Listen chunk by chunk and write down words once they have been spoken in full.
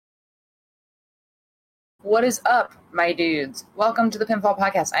What is up, my dudes? Welcome to the Pinfall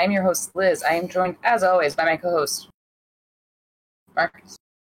Podcast. I am your host, Liz. I am joined, as always, by my co-host, Marcus.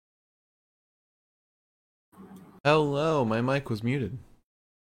 Hello, my mic was muted.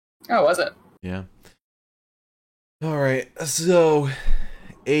 Oh, was it? Yeah. Alright, so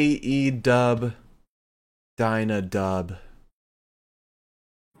AE dub, Dyna dub.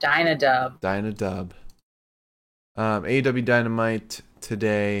 Dynadub. Dyna dub. AEW Dynamite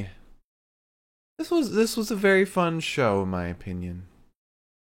today. This was a very fun show, in my opinion.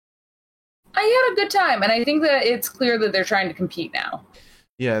 I had a good time, and I think that it's clear that they're trying to compete now.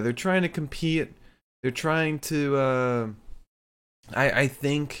 Yeah, they're trying to compete. They're trying to, I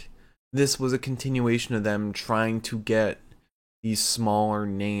think this was a continuation of them trying to get these smaller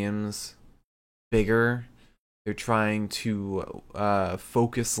names bigger. They're trying to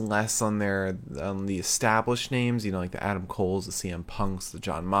focus less on the established names, like the Adam Coles, the CM Punks, the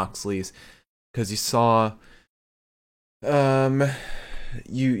John Moxleys, because you saw,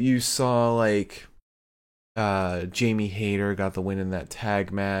 you saw like Jamie Hayter got the win in that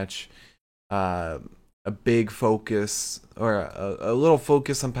tag match. A big focus, or a little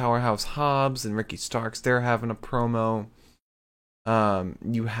focus on Powerhouse Hobbs and Ricky Starks. They're having a promo.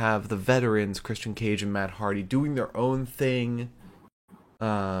 You have the veterans, Christian Cage and Matt Hardy, doing their own thing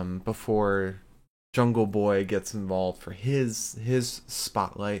before Jungle Boy gets involved for his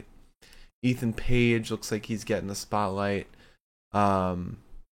spotlight. Ethan Page looks like he's getting the spotlight. The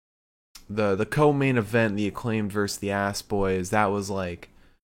co-main event, the Acclaimed versus the Ass Boys, that was like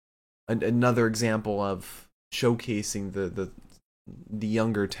another example of showcasing the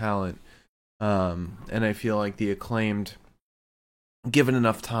younger talent. And I feel like the Acclaimed, given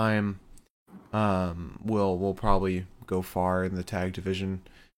enough time, will probably go far in the tag division,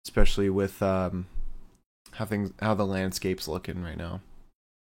 especially with how the landscape's looking right now.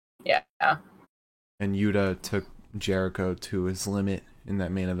 Yeah. And Yuta took Jericho to his limit in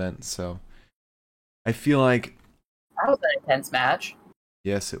that main event, so I feel like That was an intense match.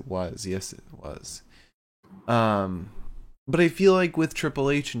 Yes, it was. But I feel like with Triple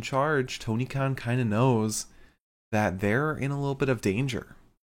H in charge, Tony Khan kind of knows that they're in a little bit of danger.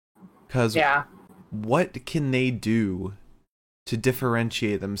 Because what can they do to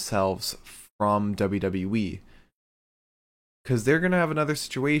differentiate themselves from WWE? Because they're going to have another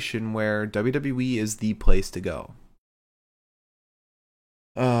situation where WWE is the place to go.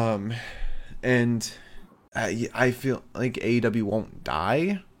 And I feel like AEW won't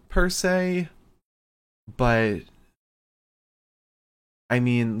die, per se. But, I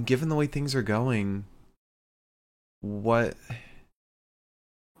mean, given the way things are going, I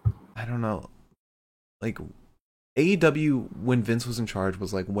don't know. Like, AEW, when Vince was in charge,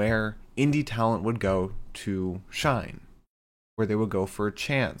 was like where indie talent would go to shine, where they would go for a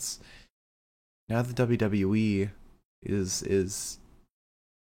chance. Now the WWE is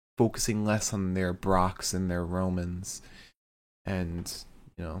focusing less on their Brocks and their Romans, and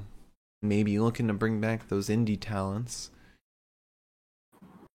maybe looking to bring back those indie talents.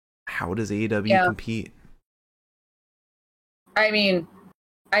 How does AEW compete? I mean,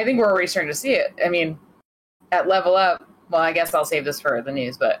 I think we're already starting to see it. I mean, at Level Up, well, I guess I'll save this for the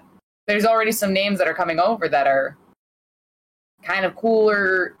news, but there's already some names that are coming over that are kind of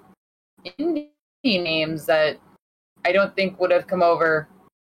cooler indie names that I don't think would have come over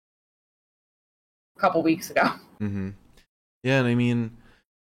a couple weeks ago. Mm-hmm. Yeah, and I mean,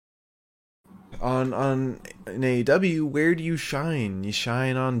 on in AEW, where do you shine? You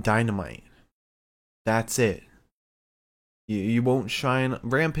shine on Dynamite. That's it. You won't shine.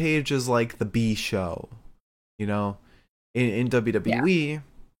 Rampage is like the B show, In WWE,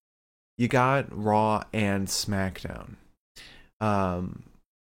 you got Raw and SmackDown.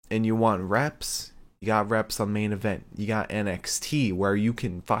 And you want reps. You got reps on main event. You got NXT where you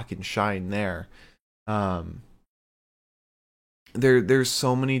can fucking shine there. There's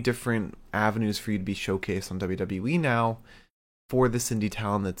so many different avenues for you to be showcased on WWE now for this indie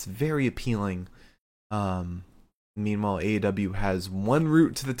talent that's very appealing. Meanwhile, AEW has one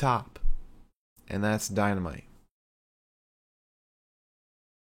route to the top, and that's Dynamite.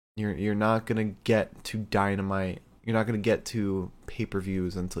 You're not gonna get to Dynamite. You're not gonna get to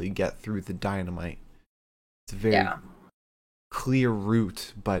pay-per-views until you get through the Dynamite. It's a very clear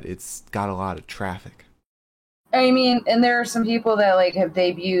route, but it's got a lot of traffic. I mean, and there are some people that have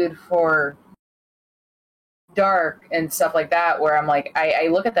debuted for Dark and stuff like that, where I'm like, I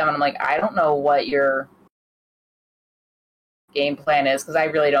look at them and I'm like, I don't know what your game plan is, because I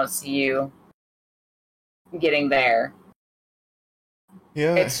really don't see you getting there.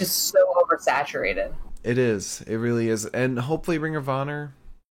 Yeah. It's just so oversaturated. It is. It really is. And hopefully Ring of Honor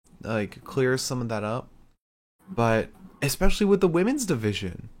clears some of that up. but especially with the women's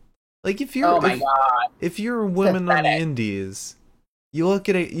division. Like Oh my god. if you're a It's woman on the pathetic. indies, you look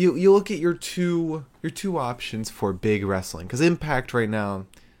at it, you look at your two options for big wrestling, cuz Impact right now,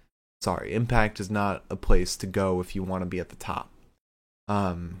 sorry, Impact is not a place to go if you want to be at the top.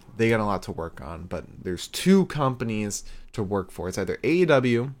 They got a lot to work on, but there's two companies to work for. It's either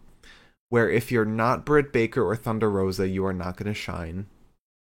AEW, where if you're not Britt Baker or Thunder Rosa, you are not going to shine.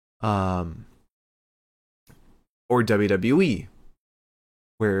 Um, or WWE,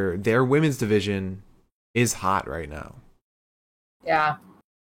 where their women's division is hot right now. Yeah.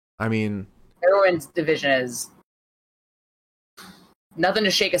 I mean, Everyone's division is nothing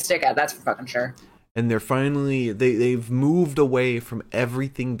to shake a stick at, that's for fucking sure. and they're finally they've moved away from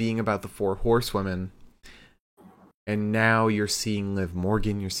everything being about the four horsewomen. And now you're seeing Liv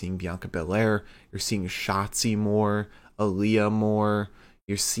Morgan, you're seeing Bianca Belair, you're seeing Shotzi more, Aaliyah more.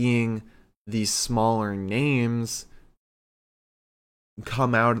 You're seeing these smaller names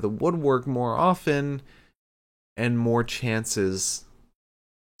come out of the woodwork more often, and more chances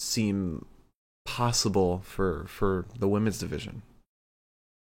seem possible for the women's division.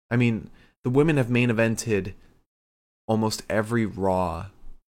 I mean, the women have main evented almost every Raw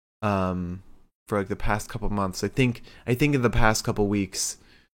for like the past couple months. I think in the past couple weeks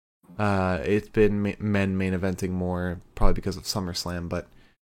it's been men main eventing more, probably because of SummerSlam, but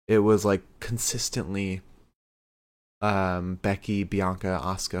it was like consistently Becky, Bianca,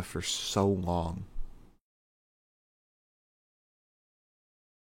 Asuka for so long.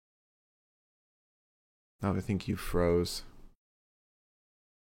 Oh, I think you froze.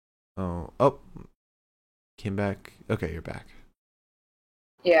 Oh, came back. Okay, you're back.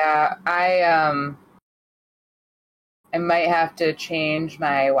 Yeah, I might have to change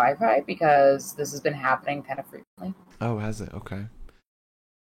my Wi-Fi because this has been happening kind of frequently. Oh, has it? Okay.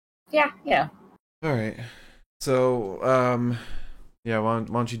 Yeah, yeah. All right. So, yeah, why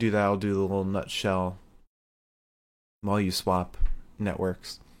don't you do that? I'll do the little nutshell while you swap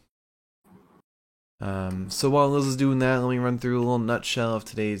networks. So while Liz is doing that, let me run through a little nutshell of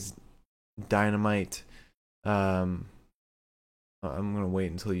today's Dynamite. I'm gonna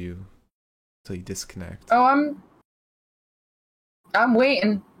wait until you disconnect. Oh, I'm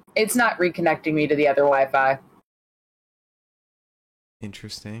waiting. It's not reconnecting me to the other Wi-Fi.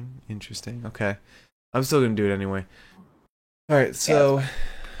 Interesting. Okay, I'm still gonna do it anyway. All right, so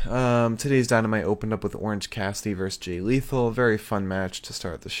today's Dynamite opened up with Orange Cassidy versus Jay Lethal. A very fun match to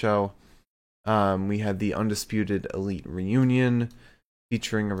start the show. We had the Undisputed Elite reunion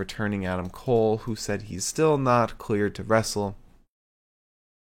featuring a returning Adam Cole, who said he's still not cleared to wrestle.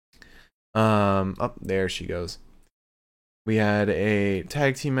 There she goes. We had a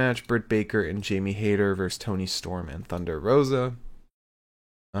tag team match: Britt Baker and Jamie Hayter versus Toni Storm and Thunder Rosa.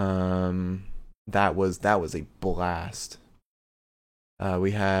 That was a blast.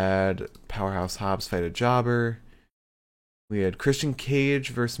 We had Powerhouse Hobbs fight a jobber. We had Christian Cage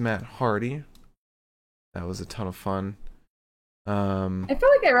versus Matt Hardy. That was a ton of fun. I feel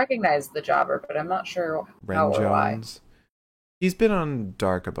like I recognize the jobber, but I'm not sure how or why. Jones. He's been on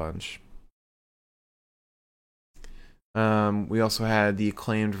Dark a bunch. We also had the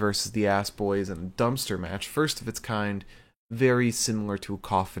Acclaimed versus the Ass Boys in a dumpster match, first of its kind, very similar to a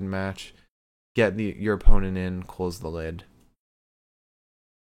coffin match. Get your opponent in, close the lid.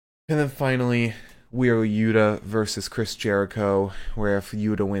 And then finally, Wheeler Yuta versus Chris Jericho, where if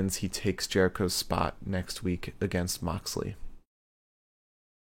Yuta wins, he takes Jericho's spot next week against Moxley.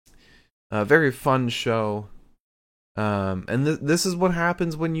 A very fun show. And this is what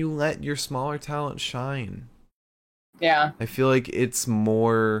happens when you let your smaller talent shine. Yeah. I feel like it's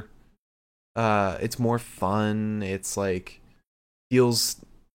more fun. It's like feels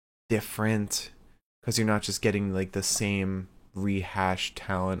different because you're not just getting like the same rehashed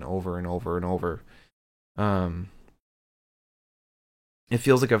talent over and over and over. It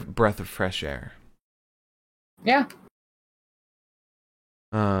feels like a breath of fresh air. Yeah.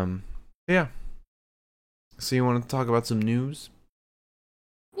 Yeah. So you want to talk about some news?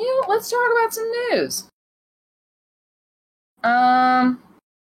 Yeah, let's talk about some news. Pardon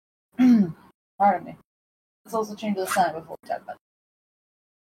me. Let's also change the sign before we talk about it.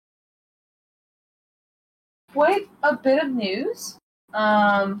 Quite a bit of news.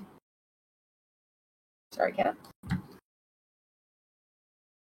 Sorry, Kat.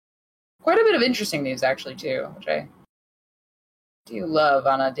 Quite a bit of interesting news, actually, too, which I do love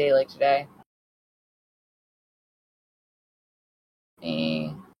on a day like today. Let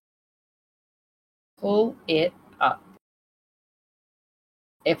me pull it up.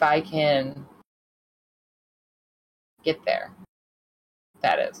 If I can get there.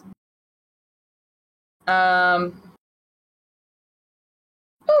 That is.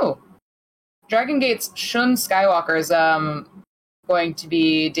 Oh, Dragon Gate's Shun Skywalker is going to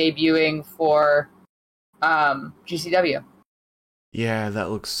be debuting for GCW. Yeah, that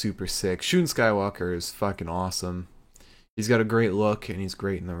looks super sick. Shun Skywalker is fucking awesome. He's got a great look and he's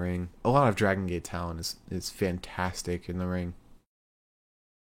great in the ring. A lot of Dragon Gate talent is fantastic in the ring.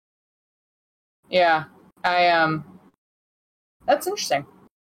 Yeah, that's interesting.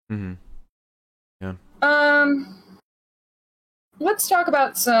 Mm-hmm. Yeah. Let's talk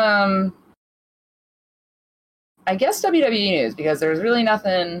about some, I guess, WWE news, because there's really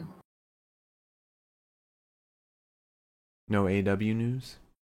nothing. No AW news?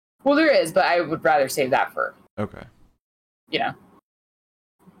 Well, there is, but I would rather save that for, Okay. you know.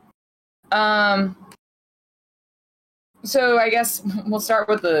 So I guess we'll start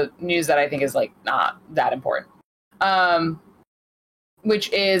with the news that I think is, like, not that important.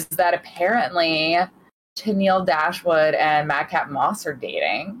 Which is that apparently Tennille Dashwood and Madcap Moss are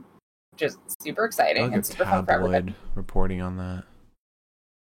dating, which is super exciting Like and super fun for everybody. Reporting on that.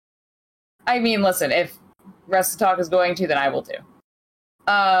 I mean, listen, if Wrestle Talk is going to, then I will too.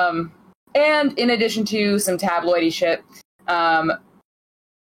 And in addition to some tabloidy shit,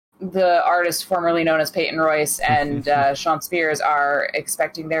 the artist formerly known as Peyton Royce and Sean Spears are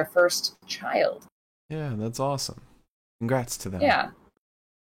expecting their first child. Yeah, that's awesome. Congrats to them. Yeah.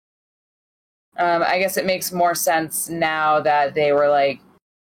 I guess it makes more sense now that they were like,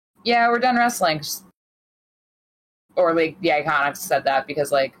 yeah, we're done wrestling. Or, like, the Iconics said that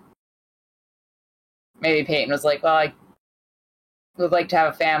because, like, maybe Peyton was like, well, I would like to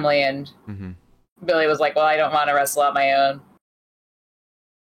have a family, and Billy was like, well, I don't want to wrestle on my own.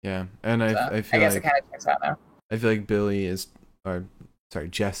 Yeah, and So, I feel I guess like it kind of checks out now. I feel like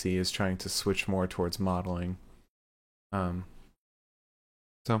Jesse is trying to switch more towards modeling. Oh,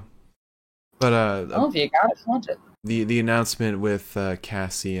 if you got it, flaunt it. The announcement with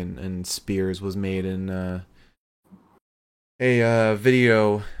Cassie and Spears was made in a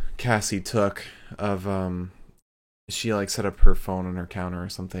video Cassie took of she like set up her phone on her counter or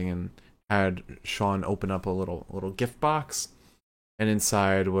something and had Sean open up a little gift box, and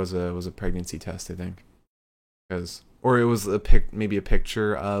inside was a pregnancy test, I think, or it was maybe a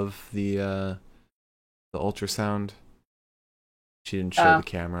picture of the ultrasound. She didn't show the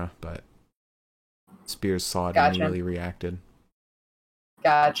camera, but Spears saw it and immediately reacted.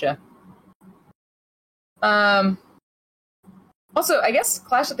 Gotcha. Also, I guess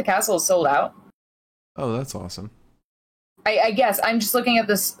Clash at the Castle is sold out. Oh, that's awesome. I guess. I'm just looking at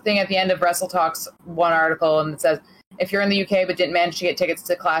this thing at the end of Wrestle Talk's one article, and it says, if you're in the UK but didn't manage to get tickets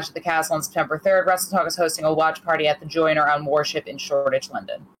to Clash at the Castle on September 3rd, Wrestle Talk is hosting a watch party at the Joiner on Warship in Shoreditch,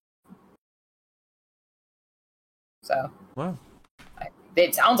 London. So, wow.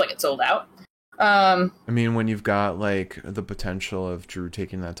 It sounds like it's sold out. I mean, when you've got like the potential of Drew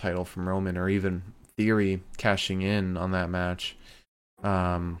taking that title from Roman, or even Theory cashing in on that match,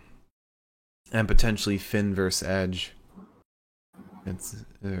 and potentially Finn versus Edge,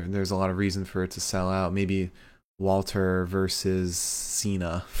 there's a lot of reason for it to sell out. Maybe Walter versus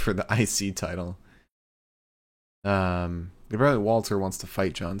Cena for the IC title. Probably Walter wants to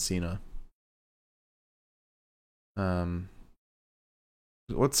fight John Cena.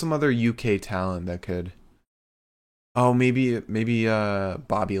 What's some other UK talent that could? Oh, maybe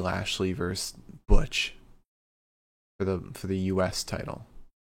Bobby Lashley versus Butch for the US title.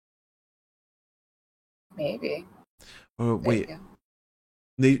 Maybe. Oh wait,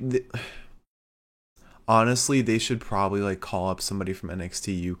 they honestly they should probably like call up somebody from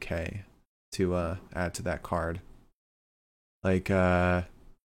NXT UK to add to that card. Like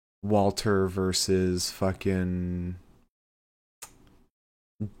Walter versus fucking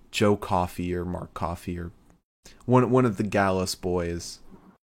Joe Coffey or Mark Coffey or one of the Gallus boys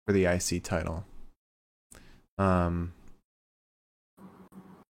for the IC title.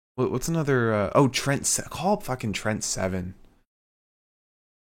 What's another? Trent. Call up fucking Trent Seven.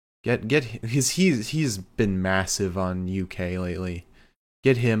 Get he's been massive on UK lately.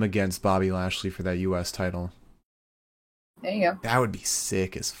 Get him against Bobby Lashley for that US title. There you go. That would be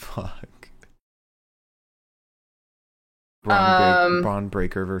sick as fuck. Braun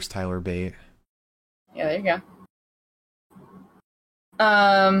Breaker versus Tyler Bate. Yeah, there you go.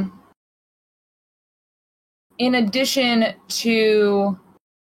 In addition to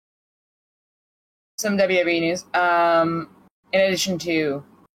some WWE news, in addition to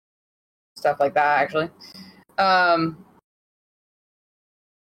stuff like that, actually,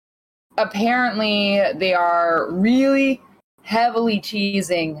 apparently they are really heavily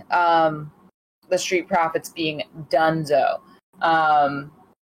teasing the Street Profits being donezo.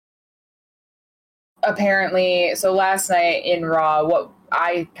 apparently, so last night in Raw, what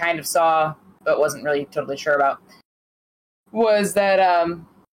I kind of saw but wasn't really totally sure about was that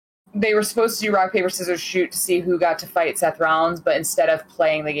they were supposed to do rock, paper, scissors, shoot to see who got to fight Seth Rollins, but instead of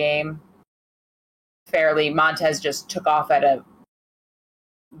playing the game fairly, Montez just took off at a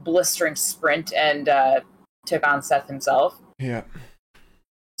blistering sprint and took on Seth himself. Yeah.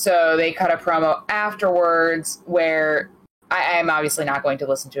 So they cut a promo afterwards where I am obviously not going to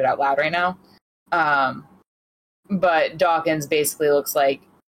listen to it out loud right now. But Dawkins basically looks like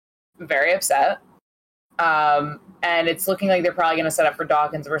very upset. And it's looking like they're probably going to set up for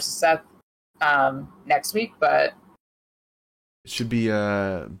Dawkins versus Seth next week, but it should be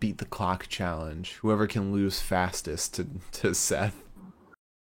a beat the clock challenge. Whoever can lose fastest to Seth.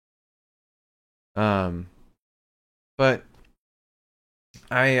 But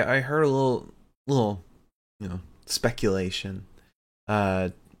I heard a little speculation.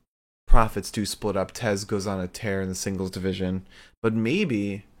 Profits do split up. Tez goes on a tear in the singles division, but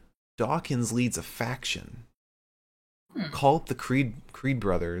maybe Dawkins leads a faction. Call up the Creed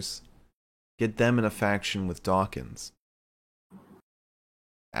brothers, get them in a faction with Dawkins.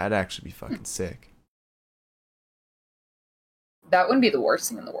 That'd actually be fucking sick. That wouldn't be the worst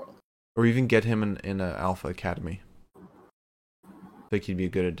thing in the world. Or even get him in a Alpha Academy. I think he'd be a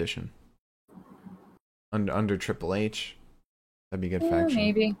good addition. Under Triple H, that'd be a good faction.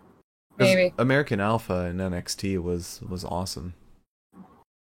 Maybe. American Alpha in NXT was awesome.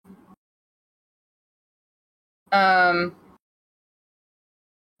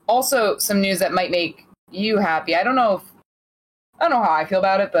 Also, some news that might make you happy. I don't know how I feel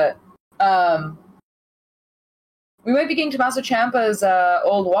about it, but we might be getting Tommaso Ciampa's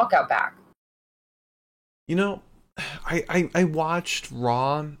old walkout back. You know, I watched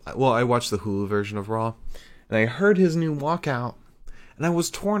Raw. Well, I watched the Hulu version of Raw, and I heard his new walkout, and I was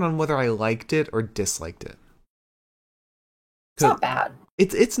torn on whether I liked it or disliked it. It's not bad.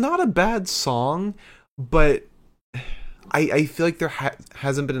 It's not a bad song, but I feel like there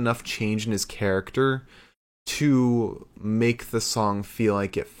hasn't been enough change in his character to make the song feel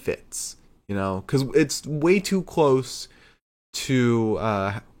like it fits, because it's way too close to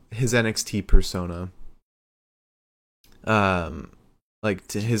his NXT persona, like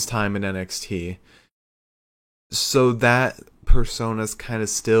to his time in NXT. So that persona's kind of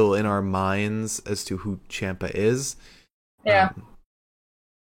still in our minds as to who Ciampa is. Yeah.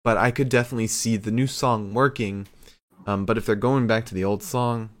 But I could definitely see the new song working. But if they're going back to the old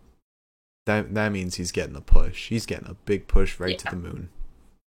song, that means he's getting a push. He's getting a big push right to the moon.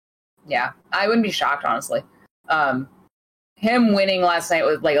 Yeah, I wouldn't be shocked, honestly. Him winning last night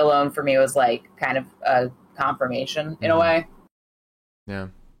was alone for me was kind of a confirmation in a way. Yeah.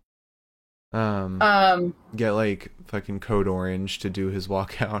 Get fucking Code Orange to do his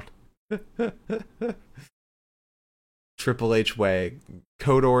walkout. Triple H way.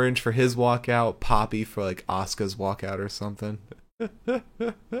 Code Orange for his walkout, Poppy for Asuka's walkout or something. God.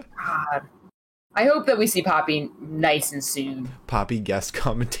 I hope that we see Poppy nice and soon. Poppy guest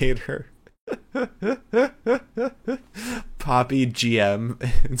commentator. Poppy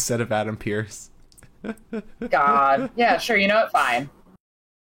GM instead of Adam Pearce. God. Yeah, sure, you know what? Fine.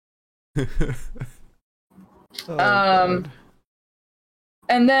 God.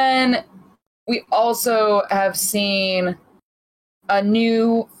 And then we also have seen a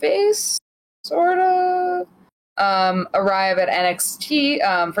new face, sort of, arrive at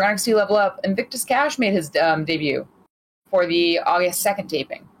NXT. For NXT Level Up, Invictus Cash made his debut for the August 2nd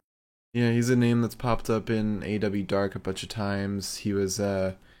taping. Yeah, he's a name that's popped up in AW Dark a bunch of times. He's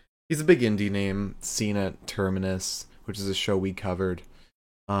a big indie name, seen at Terminus, which is a show we covered.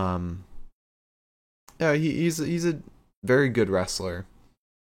 Yeah, he's a very good wrestler.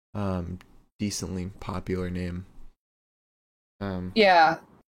 Decently popular name. Yeah.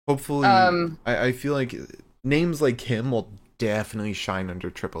 Hopefully, I feel like names like him will definitely shine under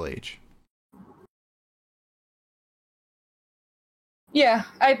Triple H. Yeah,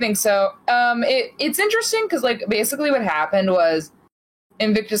 I think so. It's interesting because basically what happened was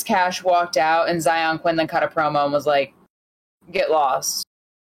Invictus Cash walked out and Zion Quinn then cut a promo and was like, "Get lost,"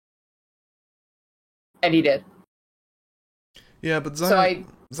 and he did. Yeah, but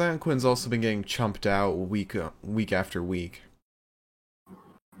Zion Quinn's also been getting chumped out week after week.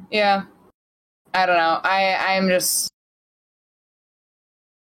 Yeah, I don't know. I'm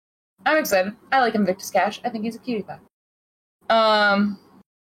excited. I like Invictus Cash. I think he's a cutie pie.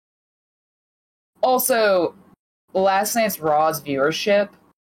 Also, last night's Raw's viewership,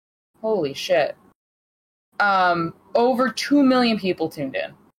 holy shit. Over 2 million people tuned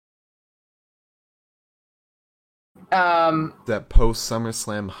in. That post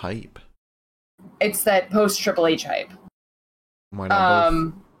SummerSlam hype. It's that post Triple H hype. Why not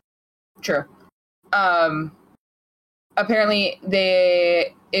both? True. Apparently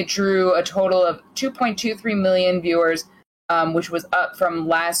it drew a total of 2.23 million viewers, which was up from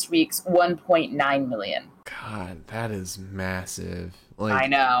last week's 1.9 million. God, that is massive. I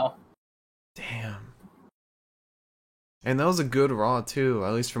know. Damn. And that was a good Raw too,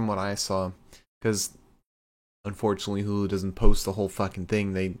 at least from what I saw, because unfortunately Hulu doesn't post the whole fucking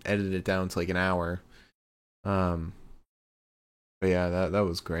thing. They edited it down to like an hour. But yeah, that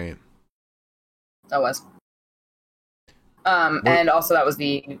was great. That was. And also that was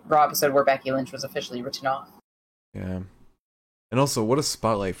the Raw episode where Becky Lynch was officially written off. Yeah. And also, what a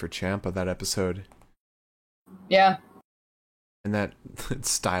spotlight for Ciampa that episode. Yeah. And that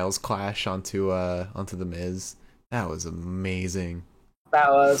Styles clash onto the Miz. That was amazing.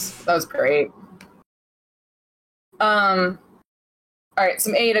 That was great. All right,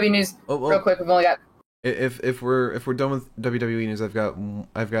 some AEW news real quick. We've only got. If we're done with WWE news, I've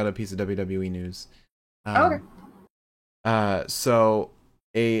got a piece of WWE news. Okay. So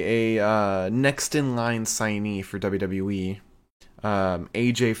a next in line signee for WWE,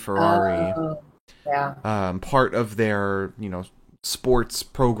 AJ Ferrari, part of their sports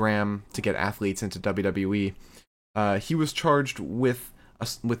program to get athletes into WWE. He was charged with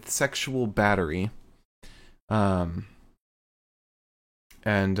sexual battery, and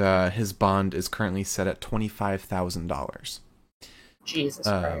his bond is currently set at $25,000. Jesus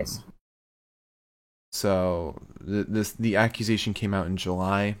Christ. So the accusation came out in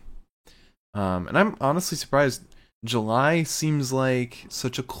July, and I'm honestly surprised. July seems like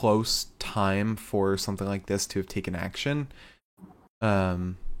such a close time for something like this to have taken action.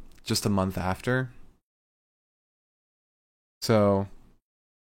 Just a month after. So,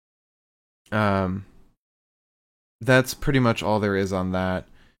 that's pretty much all there is on that.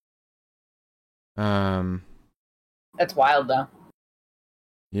 That's wild, though.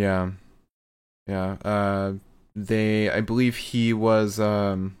 Yeah. Yeah, I believe he was,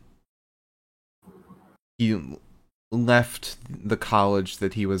 he left the college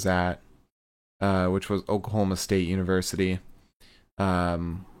that he was at, which was Oklahoma State University.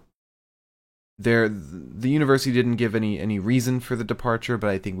 The university didn't give any reason for the departure, but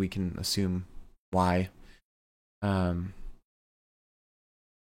I think we can assume why. But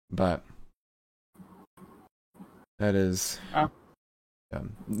that is...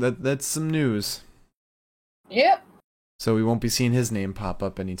 That's some news. Yep. So we won't be seeing his name pop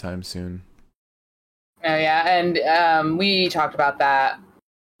up anytime soon. Oh yeah, and we talked about that,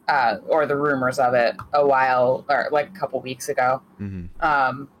 or the rumors of it, a couple weeks ago.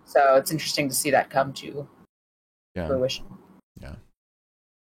 Mm-hmm. So it's interesting to see that come to fruition. Yeah.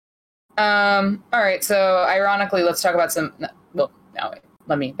 All right. So ironically, let's talk about some. Well, no,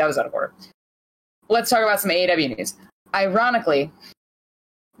 wait. That was out of order. Let's talk about some AEW news. Ironically,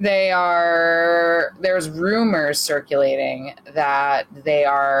 there's rumors circulating that they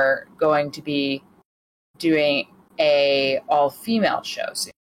are going to be doing a all-female show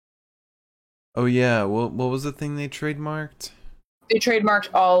soon. Oh yeah, what was the thing they trademarked? They trademarked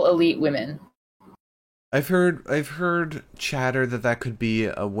All Elite Women. I've heard chatter that could be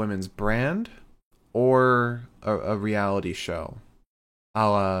a women's brand or a reality show, a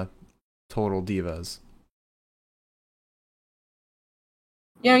la Total Divas.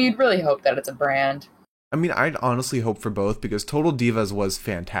 You'd really hope that it's a brand. I mean, I'd honestly hope for both because Total Divas was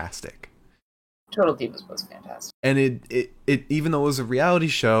fantastic. Total Divas was fantastic. And it even though it was a reality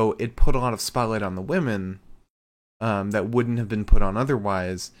show, it put a lot of spotlight on the women that wouldn't have been put on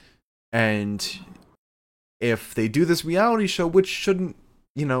otherwise. And if they do this reality show, which shouldn't,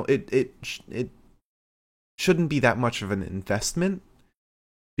 it shouldn't be that much of an investment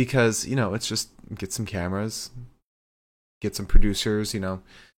because, it's just get some cameras, get some producers,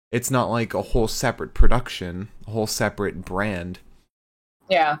 it's not like a whole separate production, a whole separate brand.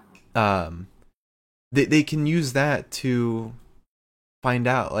 Yeah. They can use that to find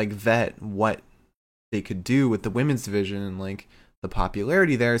out, vet what they could do with the women's division and, the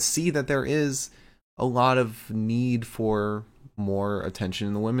popularity there, see that there is a lot of need for more attention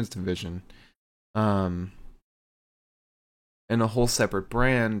in the women's division. And a whole separate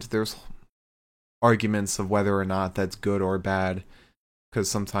brand, there's arguments of whether or not that's good or bad, because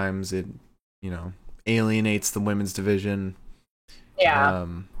sometimes it, alienates the women's division. Yeah.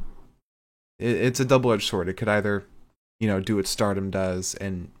 It's a double-edged sword. It could either, do what Stardom does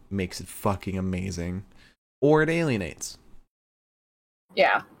and makes it fucking amazing, or it alienates.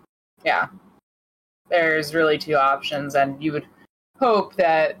 Yeah. Yeah. There's really two options, and you would hope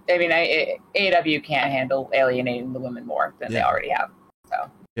that, AEW can't handle alienating the women more than they already have.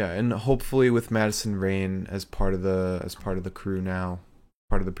 So Yeah, and hopefully with Madison Rain as part of the crew now,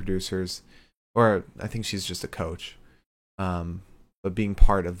 part of the producers, or I think she's just a coach. But being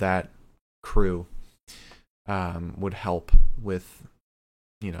part of that crew would help with,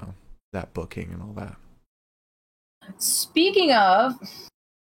 that booking and all that. Speaking of,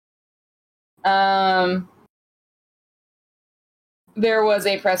 there was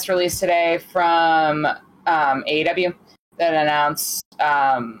a press release today from AEW that announced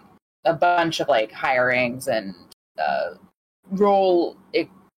a bunch of like hirings and role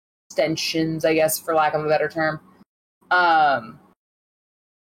extensions, I guess, for lack of a better term.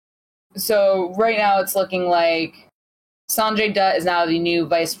 So right now it's looking like Sanjay Dutt is now the new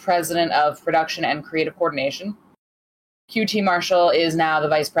vice president of production and creative coordination. QT Marshall is now the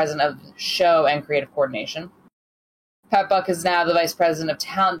vice president of show and creative coordination. Pat Buck is now the vice president of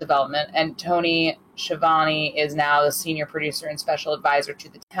talent development, and Tony Schiavone is now the senior producer and special advisor to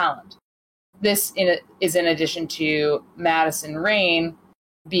the talent. This is in addition to Madison Rain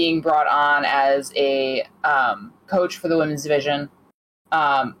being brought on as a coach for the women's division,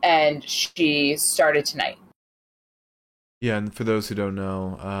 and she started tonight. Yeah, and for those who don't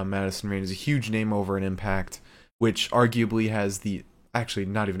know, Madison Rain is a huge name over in Impact, which arguably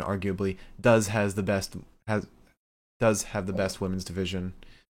not even arguably, does have the best women's division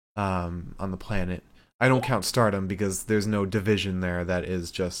on the planet. I don't count Stardom because there's no division there that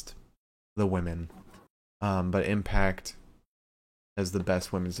is just the women. But Impact has the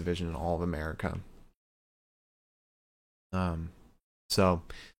best women's division in all of America. So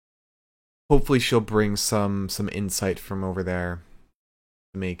hopefully she'll bring some insight from over there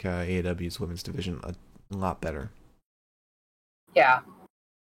to make AEW's women's division a lot better. Yeah.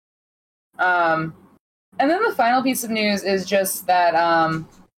 And then the final piece of news is just that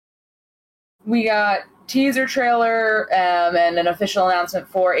we got teaser trailer and an official announcement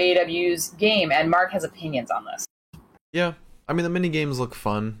for AEW's game, and Mark has opinions on this. Yeah, I mean the mini games look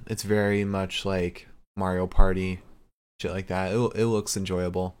fun. It's very much like Mario Party, shit like that. It looks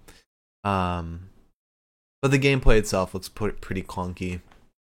enjoyable. But the gameplay itself looks pretty clunky.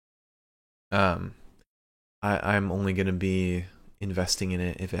 I'm only gonna be investing in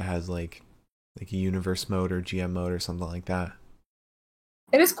it if it has like a universe mode or GM mode or something like that.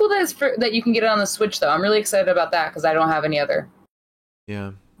 It is cool that that you can get it on the Switch, though. I'm really excited about that because I don't have any other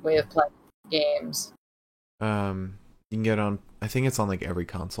way of playing games. You can get on. I think it's on like every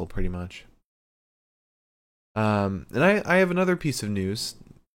console, pretty much. And I have another piece of news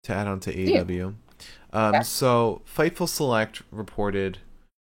to add on to AEW. So Fightful Select reported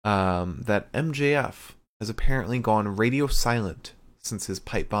that MJF has apparently gone radio silent since his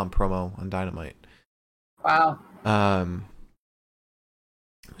pipe bomb promo on Dynamite. Wow.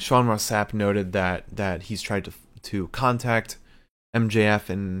 Sean Ross Sapp noted that he's tried to contact MJF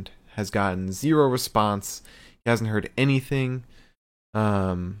and has gotten zero response. He hasn't heard anything.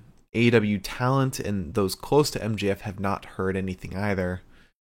 AEW talent and those close to MJF have not heard anything either.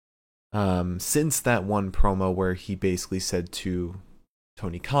 Since that one promo where he basically said to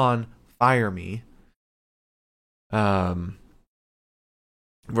Tony Khan, "Fire me."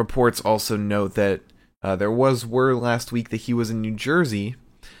 Reports also note that there was word last week that he was in New Jersey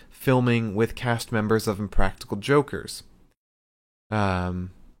filming with cast members of Impractical Jokers,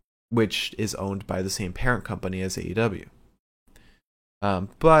 which is owned by the same parent company as AEW.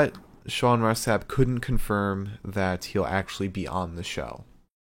 But Sean Ross Sapp couldn't confirm that he'll actually be on the show.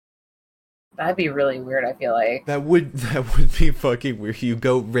 That'd be really weird, I feel like. That would be fucking weird. You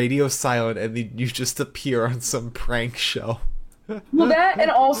go radio silent and then you just appear on some prank show. Well, that, and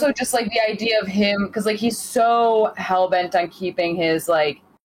also just like the idea of him, because like he's so hell-bent on keeping his like,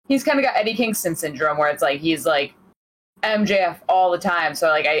 he's kind of got Eddie Kingston syndrome where it's like he's like MJF all the time. So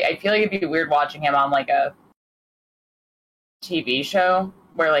like I feel like it'd be weird watching him on like a TV show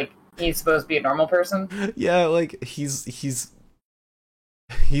where like he's supposed to be a normal person. Yeah, like he's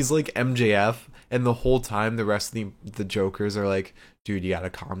like MJF, and the whole time the rest of the Jokers are like, dude, you gotta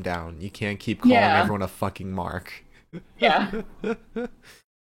calm down. You can't keep calling everyone a fucking mark. Yeah.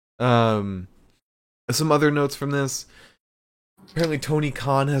 Some other notes from this. Apparently Tony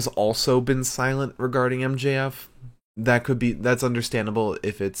Khan has also been silent regarding MJF. That's understandable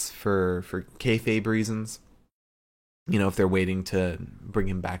if it's for kayfabe reasons. You know, if they're waiting to bring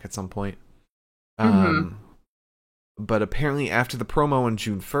him back at some point. But apparently after the promo on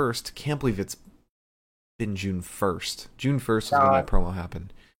June 1st, can't believe it's been June 1st. June 1st was when that promo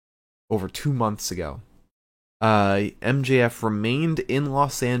happened. Over 2 months ago. MJF remained in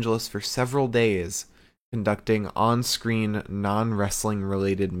Los Angeles for several days, conducting on-screen, non-wrestling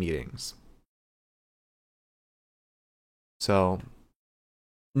related meetings. So,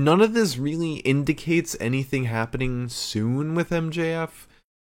 none of this really indicates anything happening soon with MJF.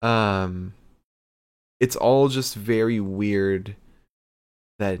 It's all just very weird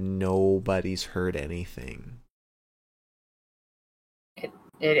that nobody's heard anything.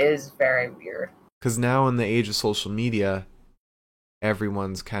 It is very weird. Because now in the age of social media,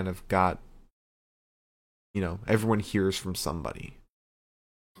 everyone's kind of got, everyone hears from somebody.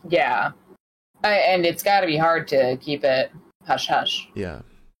 Yeah. And it's got to be hard to keep it hush-hush. Yeah.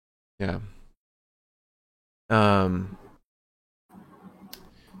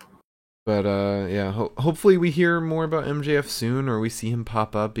 But hopefully we hear more about MJF soon, or we see him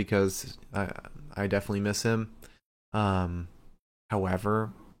pop up, because I definitely miss him.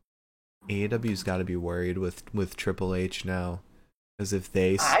 However, AEW's got to be worried with Triple H now, because if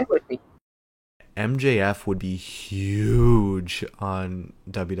I would be. MJF would be huge on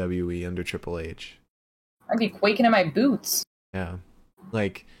WWE under Triple H. I'd be quaking in my boots. Yeah,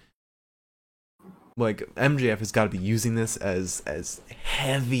 like MJF has got to be using this as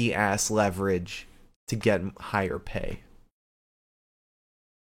heavy ass leverage to get higher pay.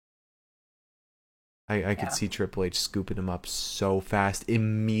 I could see Triple H scooping him up so fast,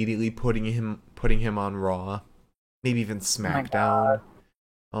 immediately putting him on Raw, maybe even SmackDown.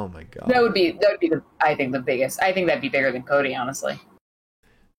 Oh my god. That would be the biggest. I think that'd be bigger than Cody, honestly.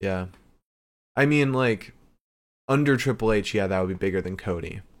 Yeah. I mean, like, under Triple H, yeah, that would be bigger than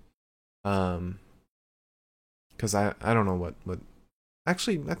Cody. Because I don't know what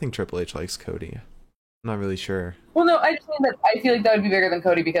actually, I think Triple H likes Cody. I'm not really sure. Well, no, I just mean that I feel like that would be bigger than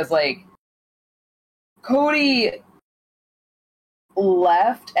Cody, because, like, Cody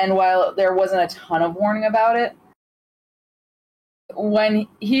left, and while there wasn't a ton of warning about it, when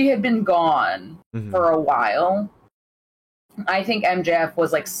he had been gone for a while, I think MJF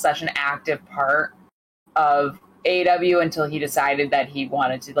was like such an active part of AEW until he decided that he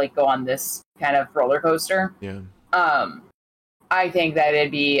wanted to like go on this kind of roller coaster. Yeah. I think that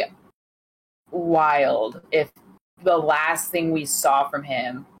it'd be wild if the last thing we saw from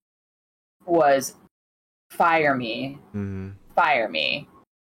him was fire me, and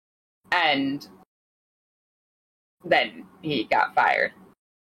then he got fired.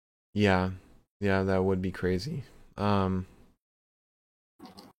 Yeah, that would be crazy. I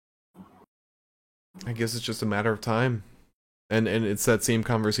guess it's just a matter of time, and it's that same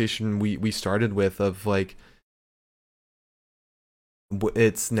conversation we started with of like,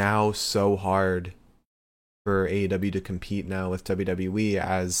 it's now so hard for AEW to compete now with WWE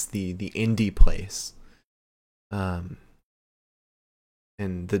as the indie place. And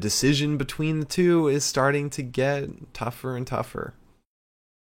the decision between the two is starting to get tougher and tougher.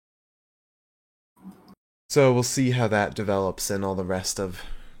 So we'll see how that develops and all the rest of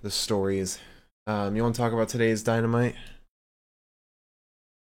the stories. You want to talk about today's Dynamite?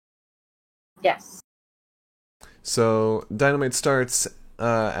 Yes. So Dynamite starts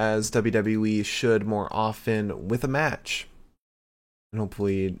as WWE should more often with a match. And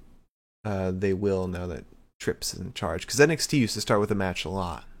hopefully they will now that Trips in charge, because NXT used to start with a match a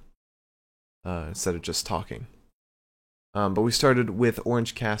lot instead of just talking. But we started with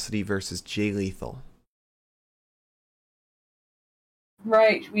Orange Cassidy versus Jay Lethal.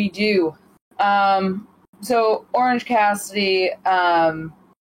 Right, we do. So Orange Cassidy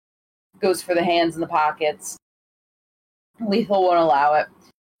goes for the hands in the pockets. Lethal won't allow it.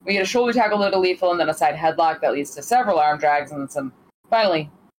 We get a shoulder tackle to Lethal, and then a side headlock that leads to several arm drags, and some.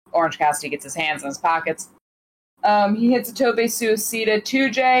 Finally, Orange Cassidy gets his hands in his pockets. He hits a tope suicida to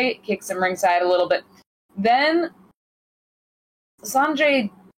Jay, kicks him ringside a little bit. Then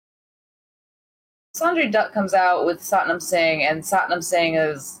Sanjay Dutt comes out with Satnam Singh, and Satnam Singh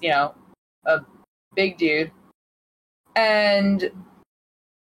is, a big dude. And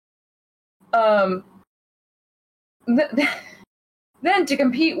then to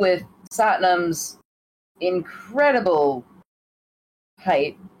compete with Satnam's incredible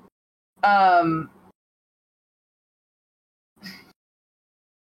height,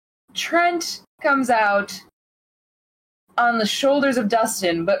 Trent comes out on the shoulders of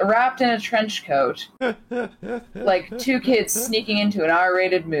Dustin, but wrapped in a trench coat. Like two kids sneaking into an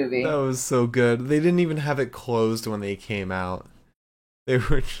R-rated movie. That was so good. They didn't even have it closed when they came out. They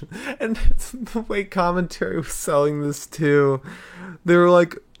were, and the way commentary was selling this too. They were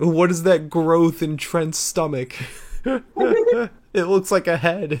like, "What is that growth in Trent's stomach? It looks like a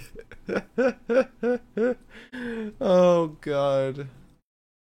head." Oh god.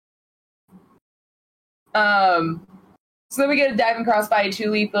 So then we get a diving crossbody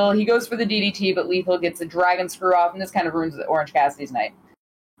to Lethal. He goes for the DDT, but Lethal gets a dragon screw off, and this kind of ruins Orange Cassidy's night.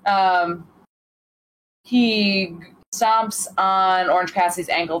 He stomps on Orange Cassidy's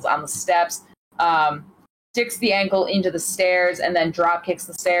ankles on the steps, sticks the ankle into the stairs, and then drop kicks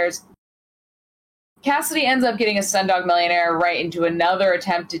the stairs. Cassidy ends up getting a Stundog Millionaire right into another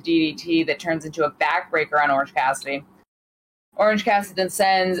attempted DDT that turns into a backbreaker on Orange Cassidy. Orange Cassidy then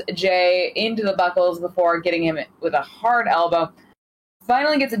sends Jay into the buckles before getting him with a hard elbow.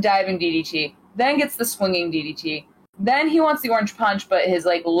 Finally gets a diving DDT, then gets the swinging DDT. Then he wants the orange punch, but his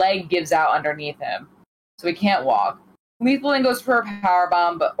leg gives out underneath him, so he can't walk. Lethal then goes for a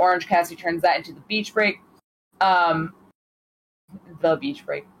powerbomb, but Orange Cassidy turns that into the beach break. The beach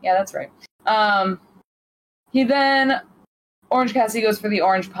break. Yeah, that's right. Orange Cassidy goes for the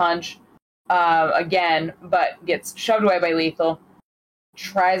orange punch again, but gets shoved away by Lethal.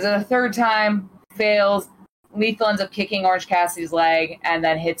 Tries it a third time, fails. Lethal ends up kicking Orange Cassidy's leg and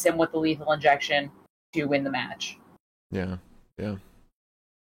then hits him with the lethal injection to win the match. Yeah. That's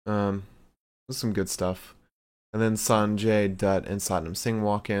some good stuff. And then Sanjay Dutt and Satnam Singh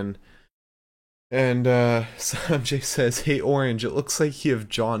walk in. And Sanjay says, "Hey, Orange, it looks like you have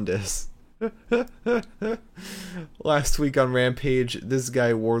jaundice." Last week on Rampage, this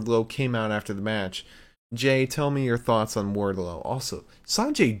guy Wardlow came out after the match. Jay, tell me your thoughts on Wardlow. Also,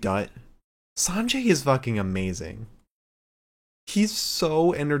 Sanjay Dutt. Sanjay is fucking amazing. He's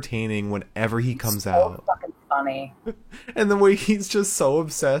so entertaining whenever he comes out. Fucking funny. And the way he's just so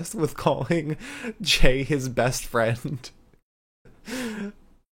obsessed with calling Jay his best friend.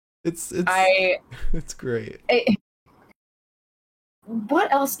 It's great.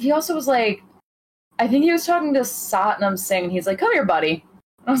 What else? He also was like, I think he was talking to Satnam Singh, and he's like, "Come here, buddy."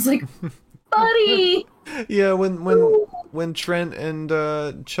 And I was like, "Buddy." Yeah, when Trent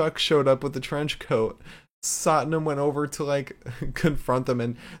and Chuck showed up with the trench coat, Satnam went over to confront them,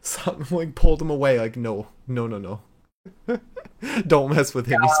 and Satnam pulled him away, no. Don't mess with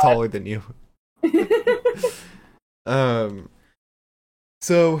him. God. He's taller than you.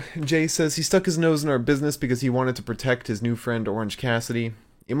 So Jay says he stuck his nose in our business because he wanted to protect his new friend Orange Cassidy.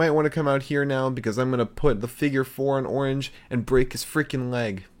 You might want to come out here now because I'm gonna put the figure 4 on Orange and break his freaking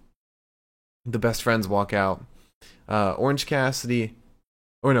leg. The best friends walk out. Orange Cassidy,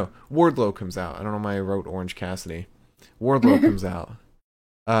 Wardlow comes out. I don't know why I wrote Orange Cassidy. Wardlow comes out.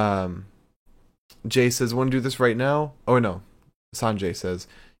 Jay says, "Want to do this right now?" Oh no, Sanjay says,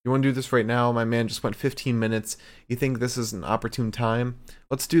 "You want to do this right now? My man just went 15 minutes. You think this is an opportune time?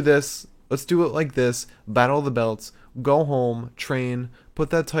 Let's do this. Let's do it like this. Battle of the Belts. Go home. Train. Put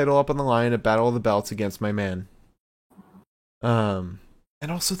that title up on the line at Battle of the Belts against my man." And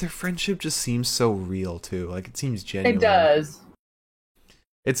also their friendship just seems so real too. It seems genuine. It does.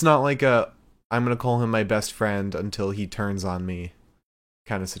 It's not like I'm gonna call him my best friend until he turns on me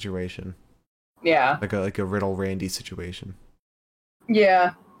kind of situation. Yeah. Like a Riddle Randy situation.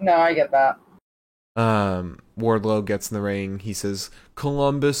 Yeah. No, I get that. Wardlow gets in the ring. He says,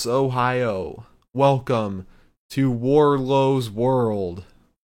 "Columbus, Ohio. Welcome to Wardlow's world.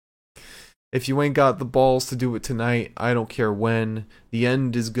 If you ain't got the balls to do it tonight, I don't care when. The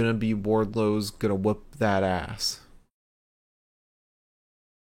end is gonna be Wardlow's gonna whoop that ass."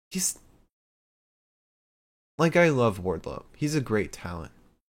 He's... I love Wardlow. He's a great talent.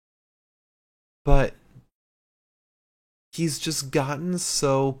 But... he's just gotten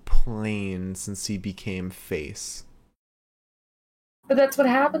so plain since he became face. But that's what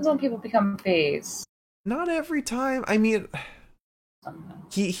happens when people become face. Not every time. I mean...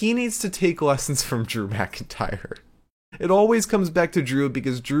 He needs to take lessons from Drew McIntyre. It always comes back to Drew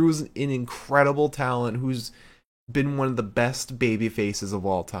because Drew's an incredible talent who's been one of the best baby faces of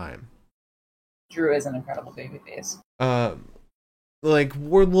all time. Drew is an incredible baby face.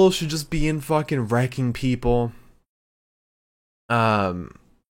 Wardlow should just be in fucking wrecking people. There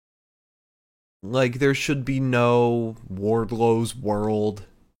should be no Wardlow's world.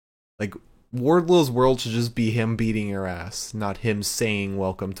 Wardlow's world should just be him beating your ass, not him saying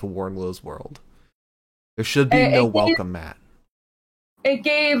welcome to Wardlow's world. There should be no welcome mat. It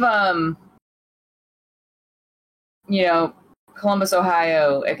gave, Columbus,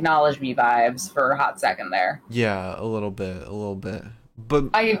 Ohio, acknowledge me vibes for a hot second there. Yeah, a little bit. But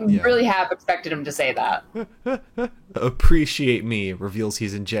I really half expected him to say that. Appreciate me reveals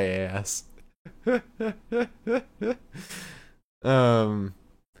he's in JAS.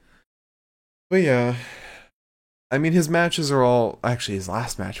 But yeah, I mean, his matches are all... Actually, his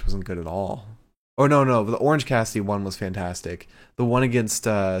last match wasn't good at all. Oh, no, the Orange Cassidy one was fantastic. The one against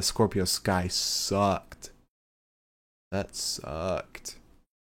Scorpio Sky sucked. That sucked.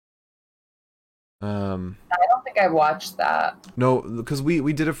 I don't think I watched that. No, because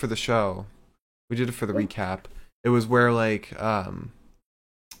we did it for the show. We did it for the recap. It was where,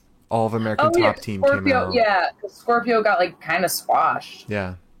 All of American Oh yeah, Top Team came Scorpio. out. Yeah, 'cause Scorpio got like kind of squashed.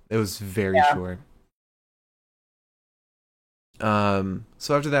 Yeah, it was very Yeah. short.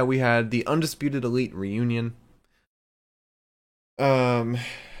 So after that we had the Undisputed Elite reunion.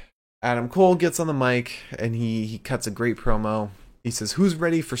 Adam Cole gets on the mic and he cuts a great promo. He says, "Who's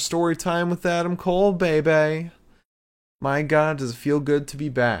ready for story time with Adam Cole, baby? My God, does it feel good to be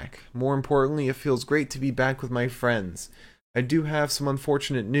back. More importantly, it feels great to be back with my friends. I do have some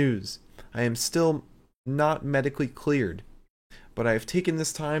unfortunate news. I am still not medically cleared, but I have taken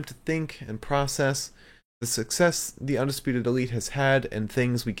this time to think and process the success the Undisputed Elite has had and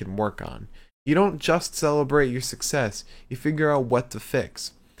things we can work on. You don't just celebrate your success, you figure out what to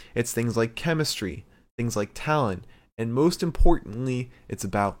fix. It's things like chemistry, things like talent, and most importantly, it's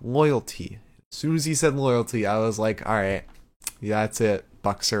about loyalty." As soon as he said loyalty, I was like, all right, yeah, that's it.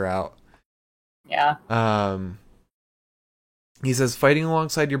 Bucks are out. Yeah. He says, "Fighting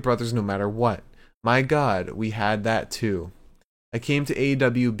alongside your brothers no matter what. My God, we had that too. I came to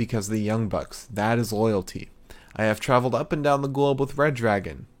AEW because of the Young Bucks. That is loyalty. I have traveled up and down the globe with Red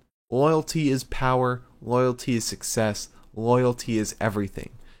Dragon. Loyalty is power. Loyalty is success. Loyalty is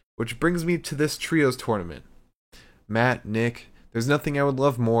everything. Which brings me to this trios tournament. Matt, Nick, there's nothing I would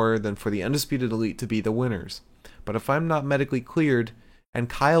love more than for the Undisputed Elite to be the winners. But if I'm not medically cleared, and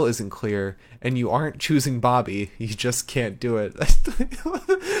Kyle isn't clear, and you aren't choosing Bobby, you just can't do it."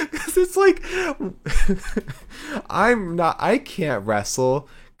 Because it's like, I can't wrestle.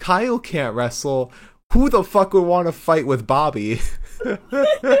 Kyle can't wrestle. Who the fuck would want to fight with Bobby?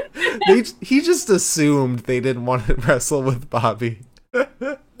 He just assumed they didn't want to wrestle with Bobby.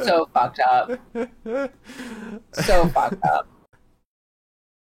 So fucked up. So fucked up.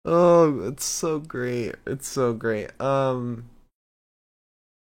 Oh, it's so great. It's so great.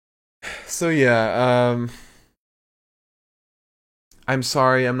 So yeah, I'm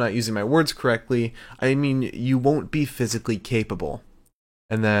sorry I'm not using my words correctly. I mean, you won't be physically capable.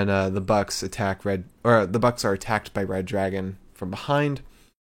 And then the Bucks the Bucks are attacked by Red Dragon from behind.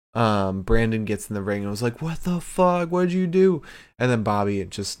 Brandon gets in the ring and was like, "What the fuck? What'd you do?" And then Bobby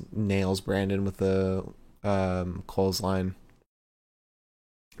just nails Brandon with the clothesline.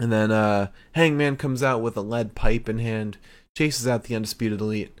 And then Hangman comes out with a lead pipe in hand, chases out the Undisputed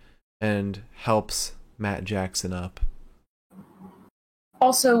Elite, and helps Matt Jackson up.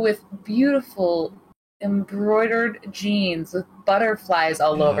 Also with beautiful embroidered jeans with butterflies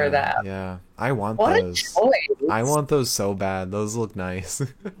all over them. Yeah, I want what those. A choice. I want those so bad. Those look nice.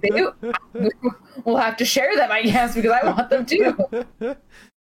 We'll have to share them, I guess, because I want them too.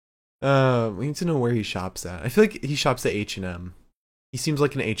 We need to know where he shops at. I feel like he shops at H&M. He seems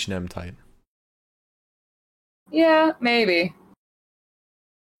like an H&M type. Yeah, maybe.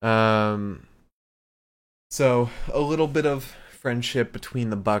 So a little bit of friendship between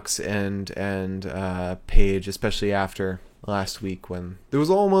the Bucks and Paige, especially after last week when there was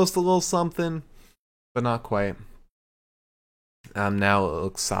almost a little something, but not quite. Now it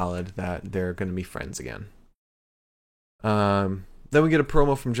looks solid that they're going to be friends again. Then we get a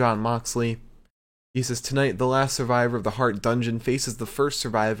promo from Jon Moxley. He says, "Tonight, the last survivor of the Heart Dungeon faces the first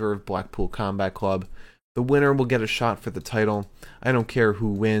survivor of Blackpool Combat Club. The winner will get a shot for the title. I don't care who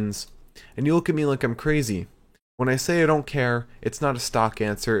wins." And you look at me like I'm crazy. When I say I don't care, it's not a stock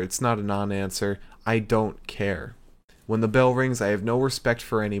answer, it's not a non-answer. I don't care. When the bell rings, I have no respect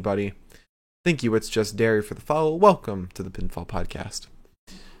for anybody. Thank you, It's Just Dairy, for the follow. Welcome to the Pinfall Podcast.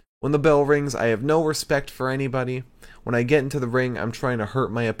 When the bell rings, I have no respect for anybody. When I get into the ring, I'm trying to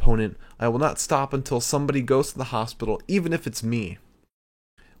hurt my opponent. I will not stop until somebody goes to the hospital, even if it's me.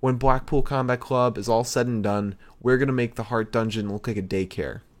 When Blackpool Combat Club is all said and done, we're going to make the Heart Dungeon look like a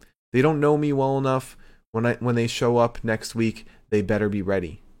daycare. They don't know me well enough. When they show up next week, they better be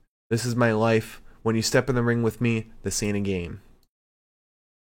ready. This is my life. When you step in the ring with me, this ain't a game.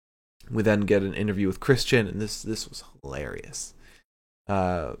 We then get an interview with Christian, and this was hilarious.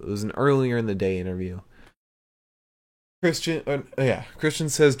 It was an earlier in the day interview. Christian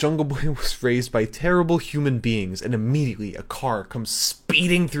says Jungle Boy was raised by terrible human beings, and immediately a car comes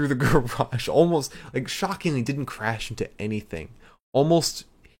speeding through the garage, almost, like, shockingly didn't crash into anything. Almost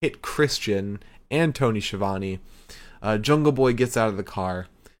hit Christian and Tony Schiavone. Jungle Boy gets out of the car,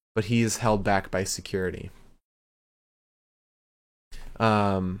 but he is held back by security.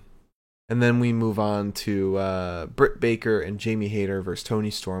 And then we move on to Britt Baker and Jamie Hayter versus Toni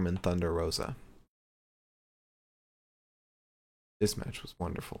Storm and Thunder Rosa. This match was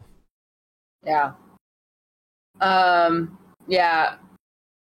wonderful. Yeah. Yeah.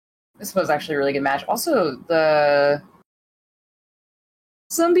 This was actually a really good match. Also,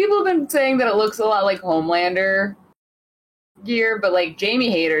 some people have been saying that it looks a lot like Homelander. gear, but like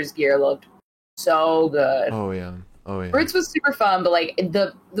Jamie Hayter's gear looked so good. Oh yeah. Britt's was super fun, but like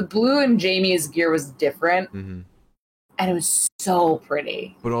the blue in Jamie's gear was different, Mm-hmm. and it was so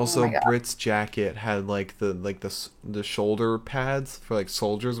pretty. But also, oh my God. Britt's jacket had like the shoulder pads for like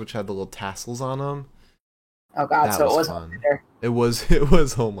soldiers, which had the little tassels on them. Oh God, That so was it was fun. Homelander. It was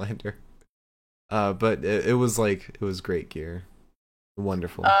Homelander. But it was great gear.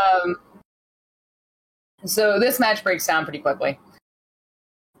 Wonderful. So this match breaks down pretty quickly.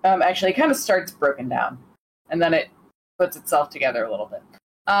 Actually, it kind of starts broken down, and then it puts itself together a little bit.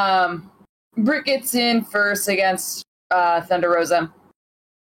 Britt gets in first against Thunder Rosa.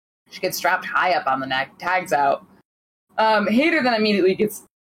 She gets strapped high up on the neck, tags out. Hayter then immediately gets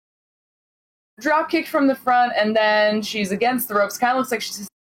drop kicked from the front, and then she's against the ropes. Kind of looks like she's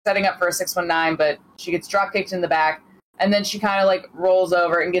setting up for a 619, but she gets drop kicked in the back, and then she kind of like rolls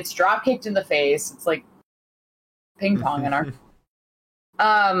over and gets drop kicked in the face. It's like ping pong in her.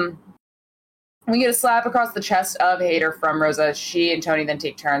 We get a slap across the chest of Hayter from Rosa. She and Tony then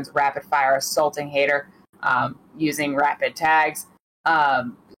take turns rapid fire assaulting Hayter using rapid tags.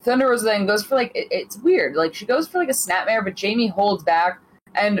 Thunder Rosa then goes for like, it's weird. Like she goes for like a snapmare, but Jamie holds back.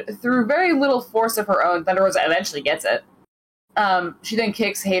 And through very little force of her own, Thunder Rosa eventually gets it. She then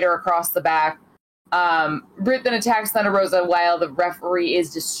kicks Hayter across the back. Britt then attacks Thunder Rosa while the referee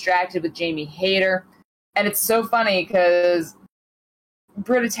is distracted with Jamie Hayter. And it's so funny because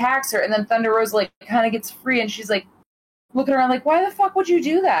Britt attacks her, and then Thunder Rosa like kind of gets free, and she's like looking around like, why the fuck would you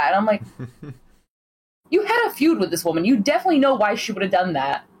do that? And I'm like, you had a feud with this woman. You definitely know why she would have done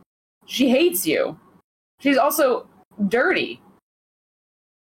that. She hates you. She's also dirty.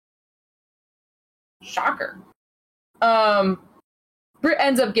 Shocker. Britt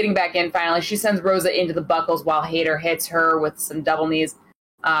ends up getting back in finally. She sends Rosa into the buckles while Hayter hits her with some double knees.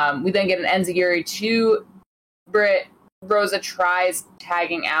 We then get an enziguri to Britt. Rosa tries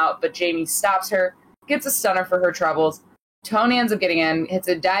tagging out, but Jamie stops her, gets a stunner for her troubles. Tony ends up getting in, hits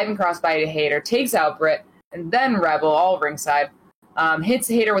a diving crossbody to Hayter, takes out Britt, and then Rebel, all ringside, hits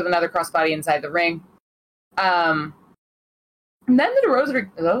Hayter with another crossbody inside the ring. And then the Rosa...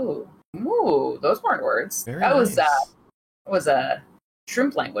 Oh, those weren't words. Very that nice. was a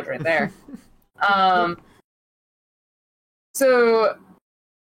shrimp language right there. So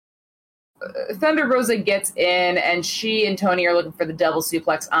Thunder Rosa gets in, and she and Tony are looking for the double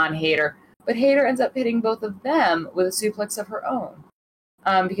suplex on Hayter. But Hayter ends up hitting both of them with a suplex of her own.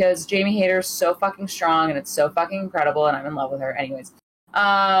 Because Jamie Hayter's so fucking strong, and it's so fucking incredible, and I'm in love with her. Anyways.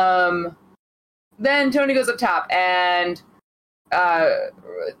 Then Tony goes up top, and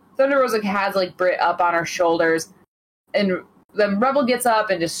Thunder Rosa has, like, Britt up on her shoulders. And then Rebel gets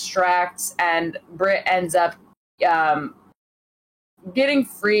up and distracts, and Britt ends up getting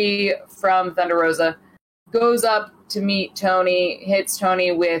free from Thunder Rosa, goes up to meet Tony, hits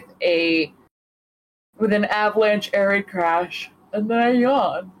Tony with an avalanche air crash, and then I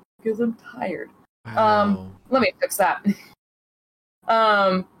yawn because I'm tired. Wow. Let me fix that.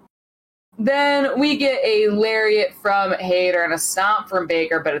 Then we get a lariat from Hayter and a stomp from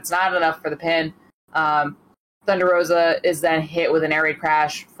Baker, but it's not enough for the pin. Thunder Rosa is then hit with an air raid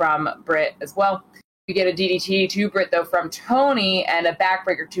crash from Britt as well. We get a DDT to Britt, though, from Tony, and a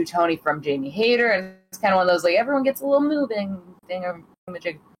backbreaker to Tony from Jamie Hayter, and it's kind of one of those, like, everyone gets a little moving thing or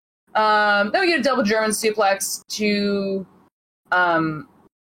imaging. Then we get a double German suplex to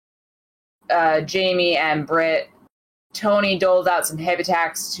Jamie and Britt. Tony doles out some hip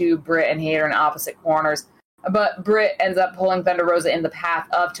attacks to Britt and Hayter in opposite corners, but Britt ends up pulling Thunder Rosa in the path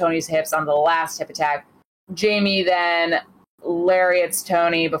of Tony's hips on the last hip attack. Jamie then lariats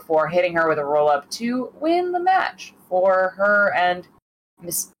Tony before hitting her with a roll-up to win the match for her and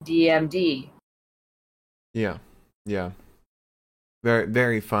Miss DMD. Yeah. Very,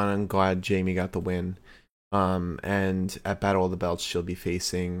 very fun. I'm glad Jamie got the win. And at Battle of the Belts, she'll be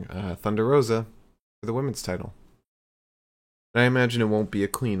facing Thunder Rosa for the women's title. And I imagine it won't be a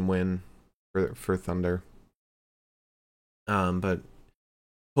clean win for Thunder. But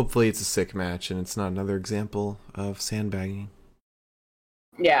hopefully it's a sick match and it's not another example of sandbagging.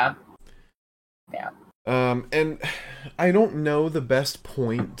 Yeah. And I don't know the best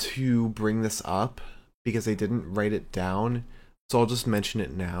point to bring this up because I didn't write it down, so I'll just mention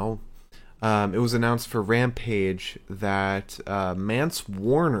it now. It was announced for Rampage that Mance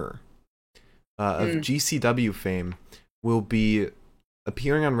Warner of GCW fame will be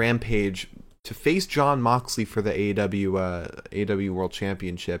appearing on Rampage to face Jon Moxley for the AEW World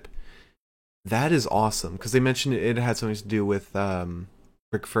Championship. That is awesome, because they mentioned it had something to do with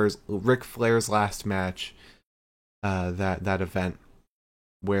Ric Flair's last match, that event,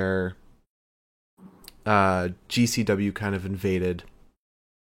 where GCW kind of invaded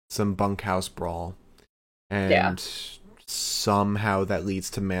some bunkhouse brawl, and somehow that leads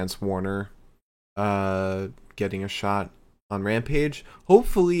to Mance Warner getting a shot on Rampage.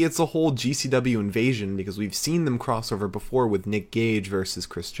 Hopefully it's a whole GCW invasion, because we've seen them crossover before with Nick Gage versus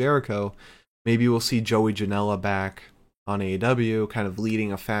Chris Jericho. Maybe we'll see Joey Janela back on AEW, kind of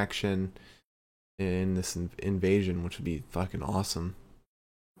leading a faction in this invasion, which would be fucking awesome.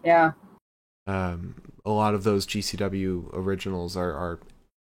 Yeah. A lot of those GCW originals are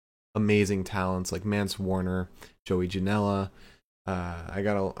amazing talents, like Mance Warner, Joey Janela.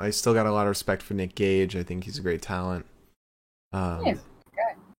 I still got a lot of respect for Nick Gage. I think he's a great talent. Okay.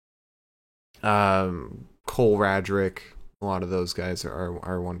 Cole Radrick, a lot of those guys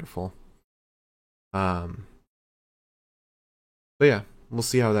are wonderful. But yeah, we'll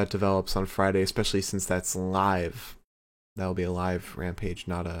see how that develops on Friday, especially since that's live. That'll be a live Rampage,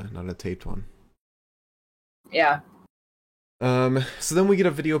 not a taped one. Yeah. So then we get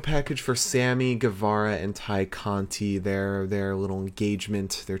a video package for Sammy Guevara and Ty Conti, their little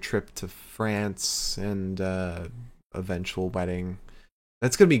engagement, their trip to France, and eventual wedding.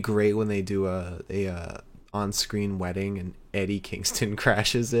 That's gonna be great when they do a on-screen wedding and Eddie Kingston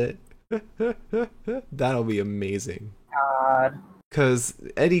crashes it. That'll be amazing. God. Because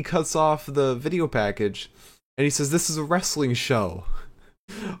Eddie cuts off the video package and he says, "This is a wrestling show.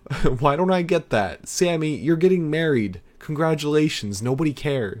 Why don't I get that? Sammy, you're getting married. Congratulations. Nobody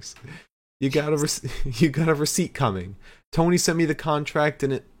cares. You got a receipt coming. Tony sent me the contract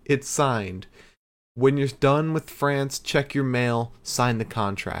and it's signed. When you're done with France, check your mail, sign the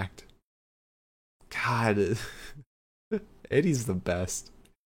contract." God, Eddie's the best.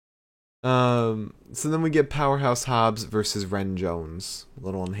 So then we get Powerhouse Hobbs versus Ren Jones, a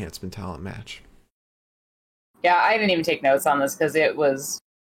little enhancement talent match. Yeah, I didn't even take notes on this because it was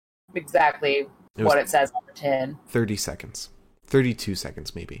exactly what it says on the tin. 30 seconds. 32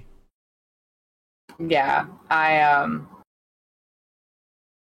 seconds, maybe. Yeah, I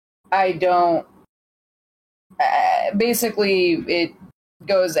don't... basically, it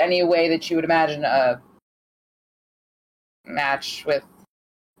goes any way that you would imagine a match with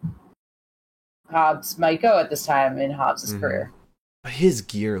Hobbs might go at this time in Hobbs' career. His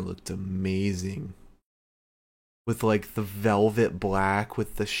gear looked amazing. With like the velvet black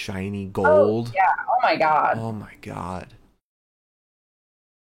with the shiny gold. Oh, yeah. Oh my god. Oh my god.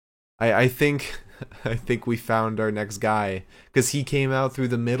 I think we found our next guy, because he came out through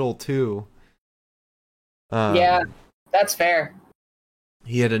the middle too. Yeah, that's fair.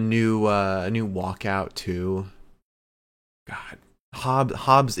 He had a new walkout too. God,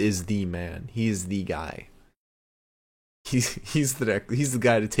 Hobbs is the man. He is the guy. He's the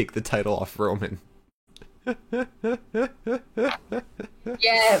guy to take the title off Roman.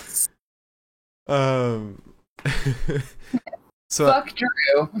 Yes. So fuck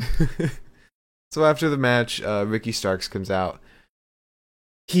Drew. So after the match, Ricky Starks comes out.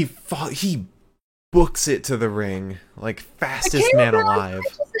 He books it to the ring like fastest man alive.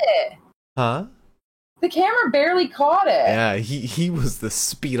 Huh? The camera barely caught it. Yeah, he was the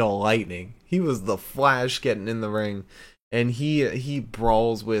speed of lightning. He was the Flash getting in the ring, and he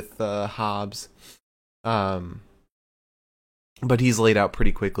brawls with Hobbs. But he's laid out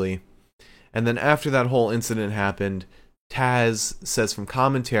pretty quickly. And then after that whole incident happened, Taz says from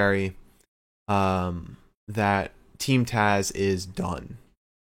commentary that Team Taz is done.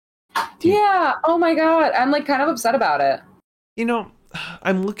 Yeah, oh my god. I'm like kind of upset about it. You know,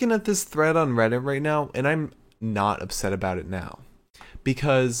 I'm looking at this thread on Reddit right now, and I'm not upset about it now.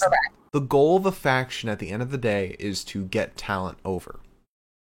 Because the goal of a faction at the end of the day is to get talent over.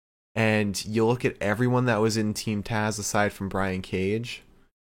 And you look at everyone that was in Team Taz aside from Brian Cage,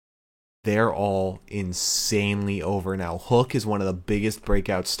 they're all insanely over now. Hook is one of the biggest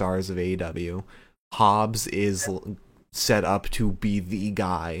breakout stars of AEW. Hobbs is set up to be the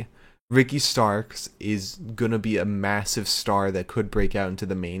guy. Ricky Starks is gonna be a massive star that could break out into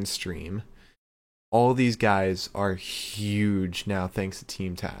the mainstream. All these guys are huge now thanks to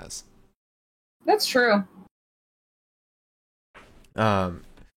Team Taz. That's true.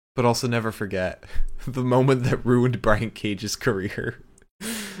 But also never forget the moment that ruined Brian Cage's career.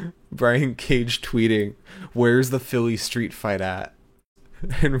 Brian Cage tweeting, "Where's the Philly street fight at?"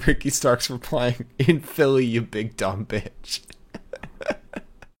 And Ricky Starks replying, "In Philly, you big dumb bitch."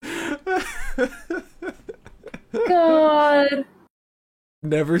 God.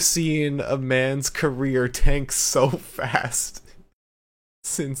 Never seen a man's career tank so fast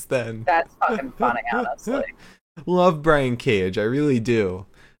since then. That's fucking funny, honestly. Love Brian Cage, I really do.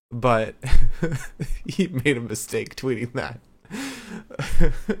 But he made a mistake tweeting that.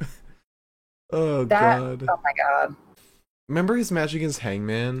 Oh That, god. oh my god. Remember his match against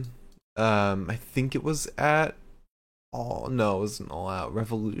Hangman? I think it was at no, it wasn't All Out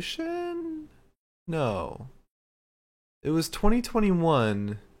Revolution? No. It was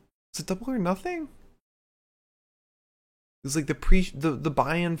 2021. Was it Double or Nothing? It was like the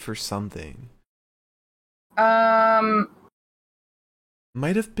buy-in for something. Um,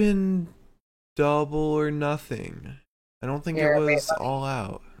 Might have been Double or Nothing. I don't think it here, wait, was All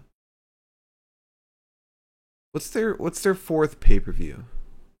Out. What's their fourth pay-per-view?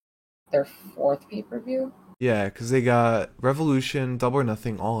 their fourth pay-per-view? Yeah, because they got Revolution, Double or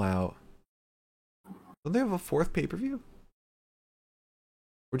Nothing, All Out. Don't they have a fourth pay-per-view?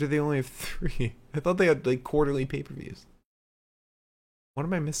 Or do they only have 3? I thought they had like quarterly pay-per-views. What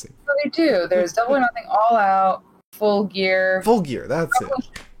am I missing? So they do. There's Double or Nothing, All Out, Full Gear. Full Gear, that's it.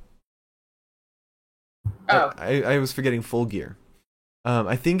 Oh, I was forgetting Full Gear.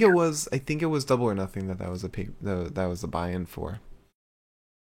 I think it was Double or Nothing that was that was the buy-in for,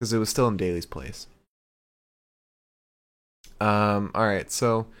 because it was still in Daly's place. All right,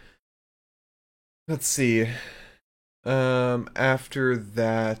 so let's see. After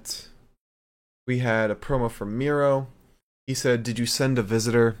that, we had a promo from Miro. He said, "Did you send a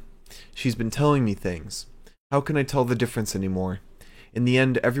visitor? She's been telling me things. How can I tell the difference anymore? In the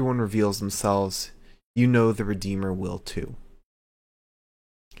end, everyone reveals themselves. You know the Redeemer will too."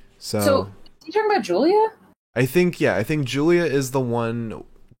 So are you talking about Julia? I think Julia is the one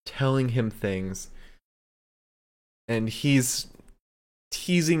telling him things, and he's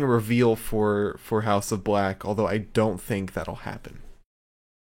teasing a reveal for House of Black, although I don't think that'll happen.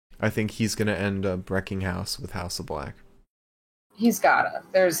 I think he's gonna end up wrecking house with House of Black. He's gotta.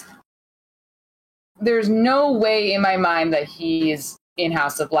 There's no way in my mind that he's in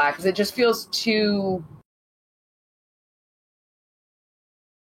House of Black, because it just feels too,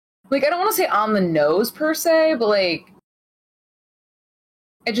 like, I don't want to say on the nose per se, but like,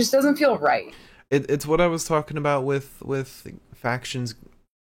 it just doesn't feel right. It's what I was talking about with factions,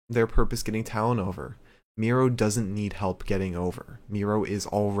 their purpose getting Talon over. Miro doesn't need help getting over. Miro is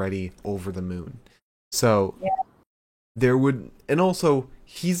already over the moon. So yeah. and also,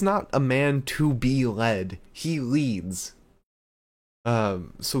 he's not a man to be led. He leads.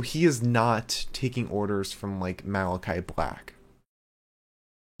 So he is not taking orders from like Malachi Black.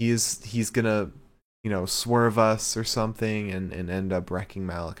 He's gonna, swerve us or something and end up wrecking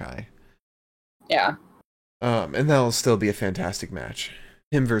Malachi. Yeah. And that'll still be a fantastic match.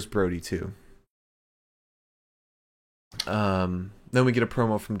 Him versus Brody too. Then we get a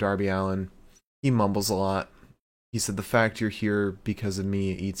promo from Darby Allin. He mumbles a lot. He said, "The fact you're here because of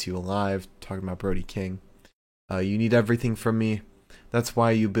me eats you alive," talking about Brody King. "You need everything from me. That's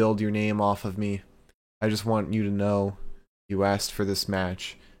why you build your name off of me. I just want you to know you asked for this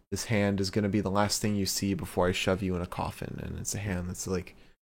match. This hand is going to be the last thing you see before I shove you in a coffin." And it's a hand that's like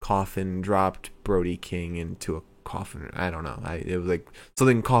coffin dropped Brody King into a coffin. I don't know. It was like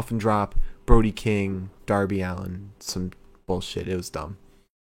something coffin drop, Brody King, Darby Allin, some bullshit. It was dumb.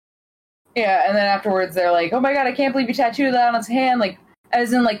 Yeah, and then afterwards they're like, "Oh my god, I can't believe you tattooed that on his hand." Like,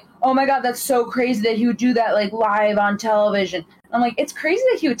 as in like, "Oh my god, that's so crazy that he would do that like live on television." I'm like, it's crazy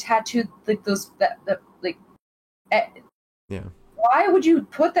that he would tattoo like those Yeah. Why would you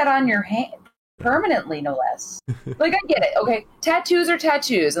put that on your hand permanently, no less? Like, I get it. Okay, tattoos are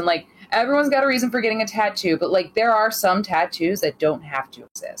tattoos, and like everyone's got a reason for getting a tattoo, but like there are some tattoos that don't have to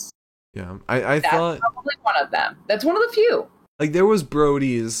exist. Yeah. I That's thought probably one of them. That's one of the few. like there was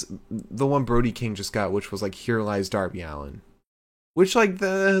the one Brody King just got, which was like, "Here lies Darby Allin," which like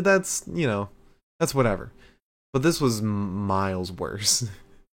that's that's whatever. But this was miles worse.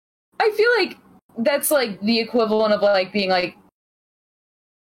 I feel like that's like the equivalent of like being like,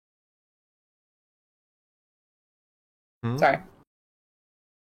 sorry.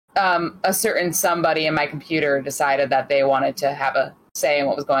 A certain somebody in my computer decided that they wanted to have a say in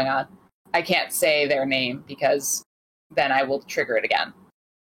what was going on. I can't say their name because then I will trigger it again.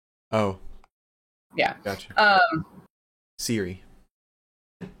 Oh. Yeah. Gotcha. Siri.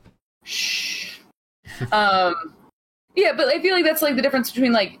 Shh. Yeah, but I feel like that's like the difference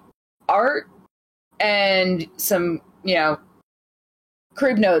between like art and some,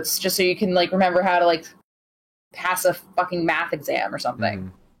 crib notes, just so you can like remember how to like pass a fucking math exam or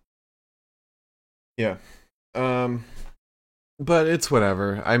something. Yeah. But it's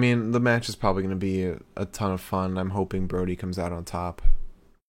whatever. I mean, the match is probably going to be a ton of fun. I'm hoping Brody comes out on top.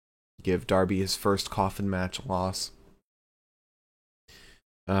 Give Darby his first coffin match loss.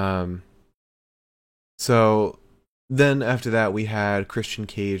 So then after that, we had Christian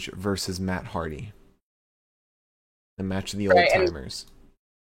Cage versus Matt Hardy. The match of the old timers.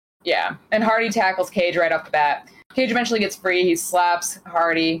 Yeah, and Hardy tackles Cage right off the bat. Cage eventually gets free. He slaps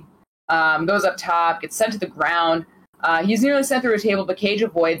Hardy, goes up top, gets sent to the ground. He's nearly sent through a table, but Cage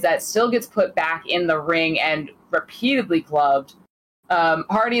avoids that, still gets put back in the ring and repeatedly clubbed.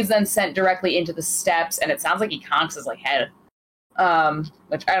 Hardy is then sent directly into the steps, and it sounds like he conks his head,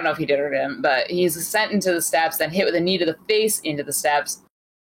 which I don't know if he did or didn't, but he's sent into the steps, then hit with a knee to the face into the steps.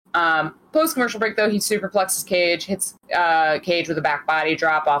 Post-commercial break, though, he superplexes Cage, hits Cage with a back body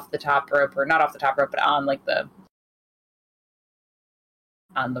drop off the top rope, or not off the top rope, but on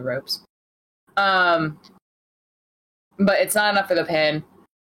the ropes. But it's not enough for the pin.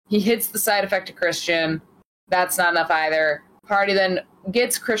 He hits the side effect to Christian. That's not enough either. Hardy then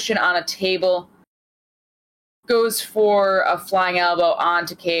gets Christian on a table, goes for a flying elbow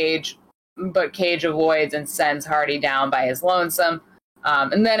onto Cage, but Cage avoids and sends Hardy down by his lonesome.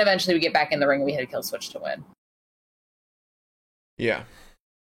 And then eventually we get back in the ring and we hit a kill switch to win. Yeah.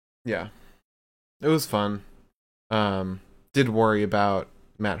 Yeah. It was fun. Did worry about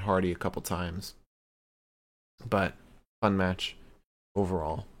Matt Hardy a couple times. But fun match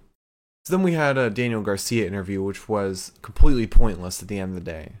overall. So then we had a Daniel Garcia interview, which was completely pointless at the end of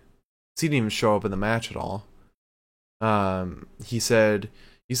the day. So he didn't even show up in the match at all. He said,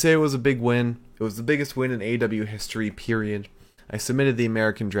 "You say it was a big win. It was the biggest win in AEW history, period. I submitted the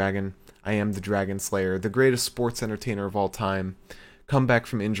American Dragon. I am the Dragon Slayer, the greatest sports entertainer of all time. Come back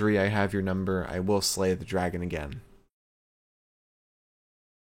from injury, I have your number. I will slay the dragon again."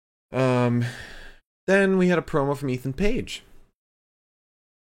 Then we had a promo from Ethan Page.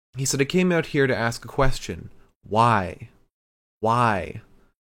 He said, "I came out here to ask a question. Why? Why?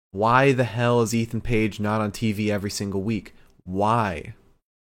 Why the hell is Ethan Page not on TV every single week? Why?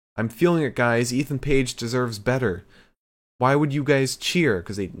 I'm feeling it, guys. Ethan Page deserves better. Why would you guys cheer?"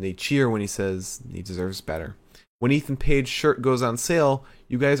 Because they cheer when he says he deserves better. "When Ethan Page's shirt goes on sale,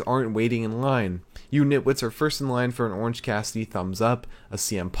 you guys aren't waiting in line. You nitwits are first in line for an Orange Cassidy thumbs up, a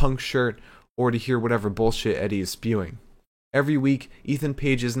CM Punk shirt, or to hear whatever bullshit Eddie is spewing. Every week, Ethan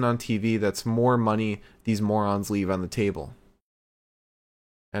Page isn't on TV. That's more money these morons leave on the table."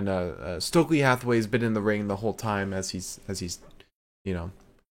 And Stokely Hathaway's been in the ring the whole time as he's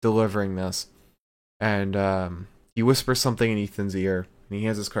delivering this. And he whispers something in Ethan's ear, and he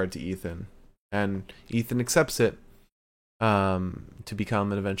hands his card to Ethan. And Ethan accepts it to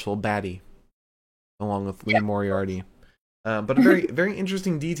become an eventual baddie, along with Lee Moriarty. But a very, very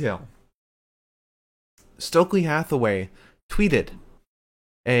interesting detail. Stokely Hathaway tweeted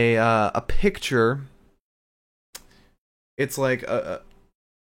a picture. It's like a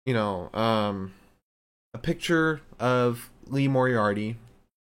picture of Lee Moriarty,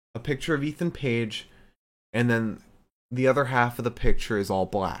 a picture of Ethan Page, and then the other half of the picture is all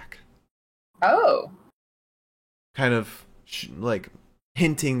black. Oh. Kind of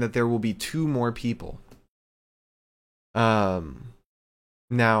hinting that there will be two more people.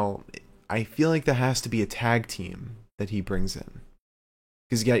 Now, I feel like there has to be a tag team that he brings in.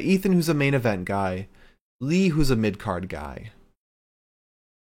 Because you got Ethan, who's a main event guy, Lee, who's a mid-card guy,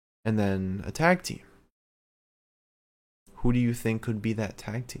 and then a tag team. Who do you think could be that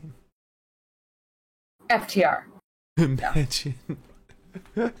tag team? FTR. Imagine.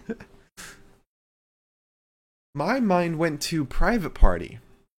 My mind went to Private Party.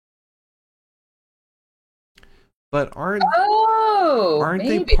 But aren't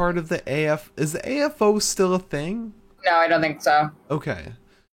they part of the AF? Is the AFO still a thing? No, I don't think so. Okay.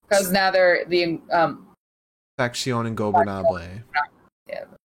 Because now they're the Faction and Gobernable. Yeah.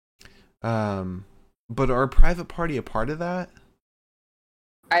 But are Private Party a part of that?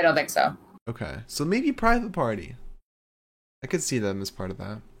 I don't think so. Okay. So maybe Private Party. I could see them as part of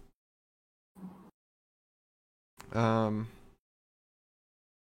that.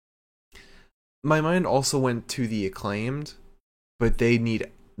 My mind also went to the Acclaimed, but they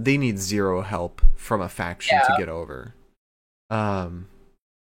need zero help from a faction to get over.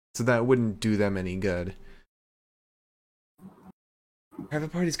 So that wouldn't do them any good.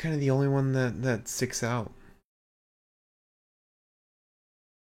 Private Party's kind of the only one that sticks out.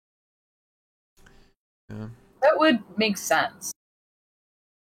 Yeah. That would make sense.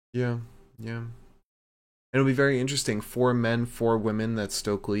 Yeah. It'll be very interesting. 4 men, 4 women that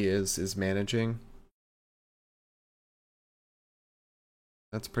Stokely is managing.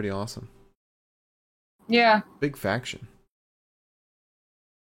 That's pretty awesome. Yeah. Big faction.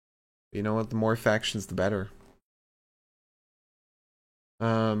 You know what? The more factions, the better.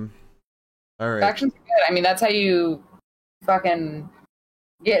 All right. Factions are good. I mean, that's how you fucking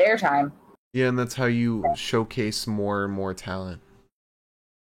get airtime. Yeah, and that's how you showcase more and more talent.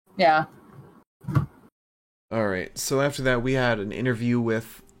 Yeah. All right. So after that, we had an interview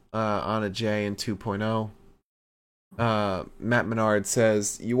with Anna Jay in 2.0. Matt Menard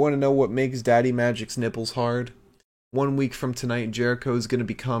says, you want to know what makes Daddy Magic's nipples hard? 1 week from tonight, Jericho is going to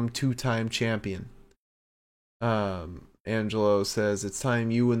become 2-time champion. Angelo says, it's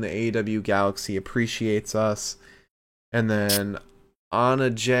time you and the AEW Galaxy appreciates us. And then Anna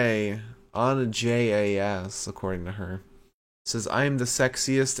JAS, according to her, says, I am the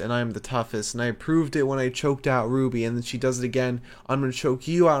sexiest and I am the toughest, and I proved it when I choked out Ruby. And then she does it again. I'm going to choke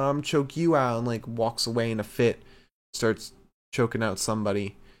you out, I'm going to choke you out, and like walks away in a fit, starts choking out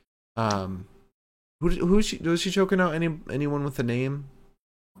somebody. Who is she? Was she choking out anyone with a name?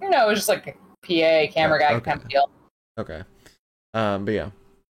 No, it was just like a PA camera guy kind of deal. Okay. But yeah.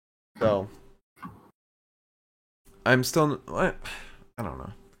 So I'm still, I don't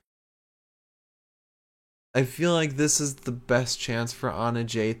know. I feel like this is the best chance for Anna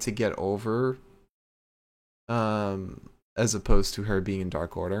Jay to get over, as opposed to her being in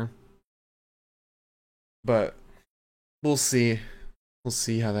Dark Order. But we'll see. We'll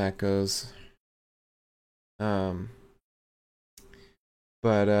see how that goes.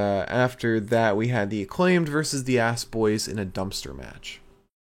 But after that, we had the Acclaimed versus the Ass Boys in a dumpster match.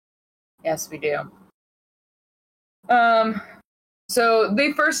 Yes, we do. So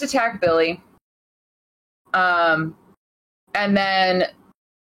they first attack Billy. And then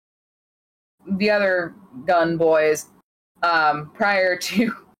the other gun boys, prior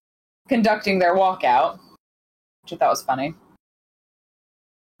to conducting their walkout, which I thought was funny.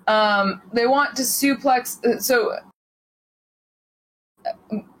 They want to suplex, so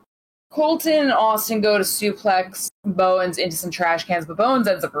Colton and Austin go to suplex Bowens into some trash cans, but Bowens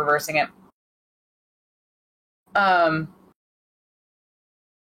ends up reversing it.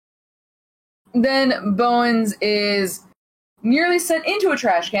 Then Bowens is nearly sent into a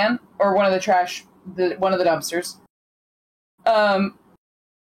trash can, or one of the dumpsters.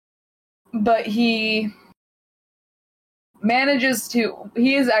 But he manages to,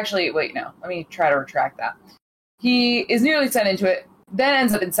 wait, no, let me try to retract that. He is nearly sent into it, then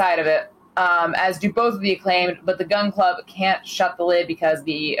ends up inside of it, as do both of the Acclaimed, but the Gun Club can't shut the lid because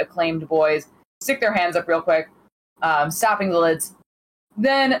the Acclaimed boys stick their hands up real quick, stopping the lids.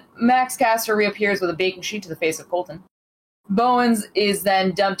 Then Max Caster reappears with a baking sheet to the face of Colton. Bowens is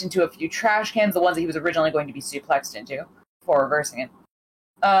then dumped into a few trash cans, the ones that he was originally going to be suplexed into, before reversing it.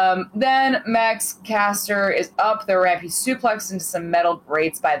 Then Max Caster is up the ramp. He's suplexed into some metal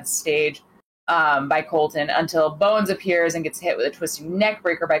grates by the stage by Colton until Bowens appears and gets hit with a twisting neck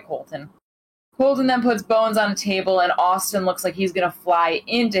breaker by Colton. Colton then puts Bowens on a table, and Austin looks like he's going to fly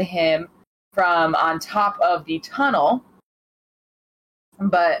into him from on top of the tunnel.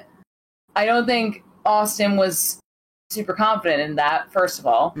 But I don't think Austin was super confident in that, first of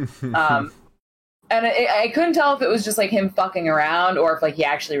all. And I couldn't tell if it was just like him fucking around or if like he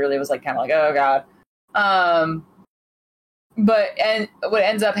actually really was like kind of like, oh god. But what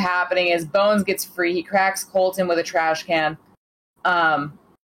ends up happening is Bones gets free. He cracks Colton with a trash can.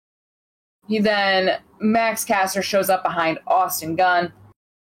 Max Caster shows up behind Austin Gunn.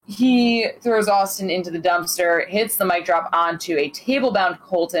 He throws Austin into the dumpster, hits the mic drop onto a table-bound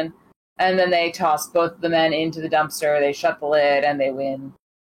Colton, and then they toss both of the men into the dumpster. They shut the lid, and they win.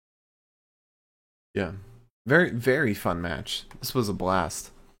 Yeah. Very, very fun match. This was a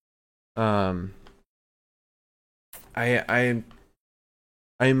blast. I'm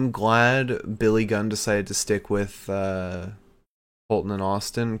glad Billy Gunn decided to stick with Colton and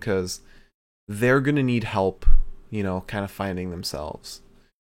Austin, because they're going to need help, kind of finding themselves.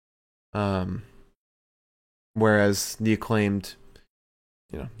 Whereas the Acclaimed,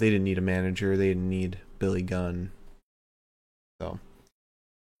 they didn't need a manager, they didn't need Billy Gunn. So,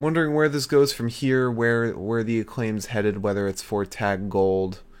 wondering where this goes from here, where the Acclaimed's headed, whether it's for Tag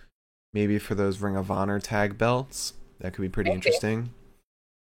Gold, maybe for those Ring of Honor tag belts. That could be pretty interesting.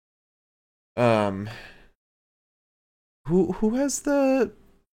 Who has the...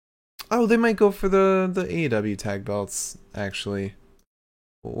 Oh, they might go for the AEW tag belts, actually.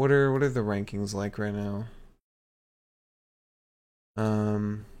 What are the rankings like right now?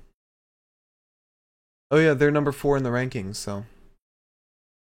 Oh yeah, they're number 4 in the rankings, so.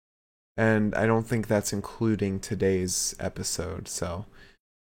 And I don't think that's including today's episode, so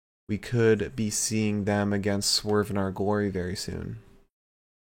we could be seeing them against Swerve in Our Glory very soon.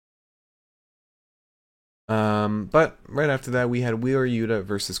 But right after that, we had Wheeler Yuta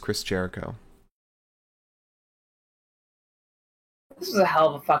versus Chris Jericho. This was a hell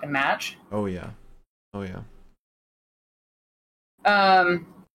of a fucking match. Oh yeah. Oh yeah.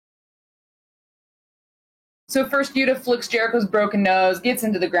 So first Yuta flicks Jericho's broken nose, gets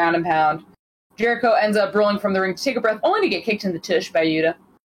into the ground and pound. Jericho ends up rolling from the ring to take a breath, only to get kicked in the tush by Yuta.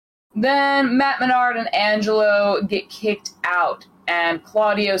 Then Matt Menard and Angelo get kicked out, and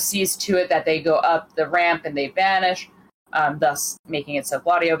Claudio sees to it that they go up the ramp and they vanish, thus making it so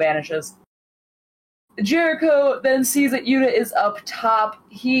Claudio vanishes. Jericho then sees that Yuta is up top.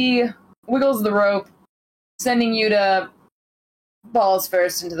 He wiggles the rope, sending Yuta balls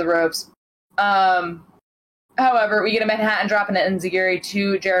first into the ropes. However, we get a Manhattan drop and an Enziguri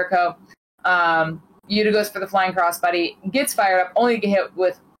to Jericho. Yuta goes for the flying crossbody, gets fired up, only to get hit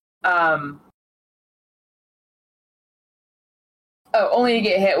with only to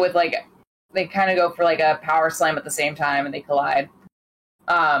get hit with, like, they kind of go for like a power slam at the same time and they collide.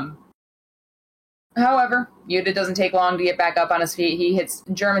 However, Yuta doesn't take long to get back up on his feet. He hits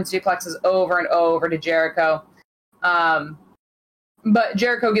German suplexes over and over to Jericho. But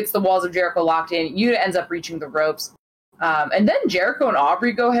Jericho gets the walls of Jericho locked in. Yuta ends up reaching the ropes. And then Jericho and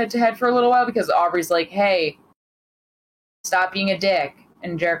Aubrey go head-to-head for a little while because Aubrey's like, hey, stop being a dick.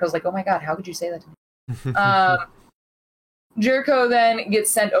 And Jericho's like, oh my god, how could you say that to me? Jericho then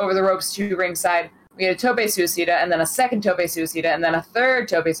gets sent over the ropes to ringside. We get a tope suicida, and then a second tope suicida, and then a third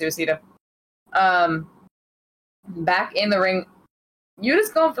tope suicida. Back in the ring, Yuta's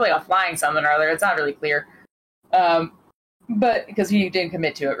going for like a flying something or other. It's not really clear. But because he didn't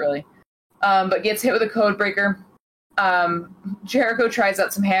commit to it really. But gets hit with a code breaker. Jericho tries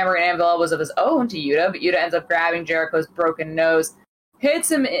out some hammer and anvil elbows of his own to Yuta, but Yuta ends up grabbing Jericho's broken nose, hits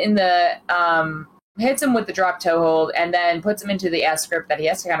him with the drop toe hold, and then puts him into the S grip that he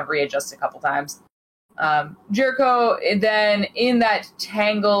has to kind of readjust a couple times. Jericho then, in that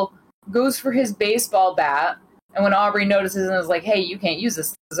tangle, goes for his baseball bat, and when Aubrey notices and is like, hey, you can't use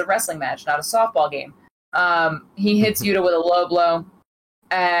this as a wrestling match, not a softball game, he hits Yuta with a low blow,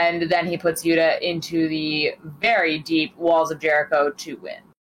 and then he puts Yuta into the very deep walls of Jericho to win.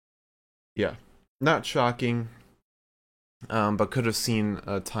 Yeah. Not shocking, but could have seen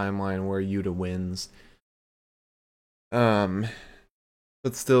a timeline where Yuta wins. But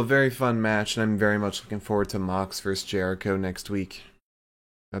still, very fun match, and I'm very much looking forward to Mox versus Jericho next week.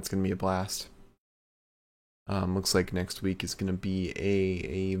 That's going to be a blast. Looks like next week is going to be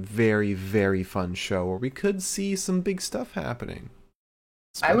a very, very fun show where we could see some big stuff happening.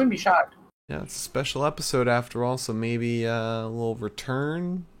 I wouldn't be shocked. Yeah, it's a special episode after all, so maybe a little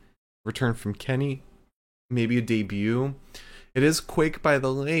return from Kenny, maybe a debut. It is Quake by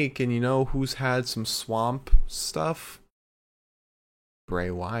the Lake, and you know who's had some swamp stuff?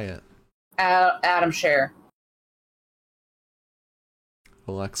 Bray Wyatt. Adam Scherr.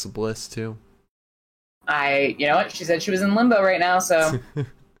 Alexa Bliss, too. You know what? She said she was in limbo right now, so.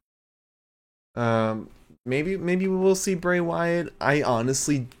 Maybe we will see Bray Wyatt. I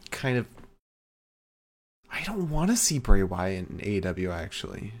honestly I don't want to see Bray Wyatt in AEW,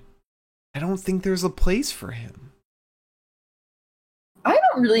 actually. I don't think there's a place for him. I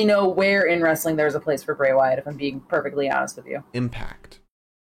don't really know where in wrestling there's a place for Bray Wyatt, if I'm being perfectly honest with you. Impact.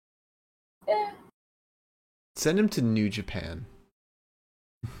 Yeah. Send him to New Japan.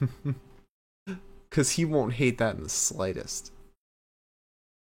 Because he won't hate that in the slightest.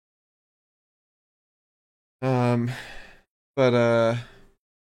 Yeah,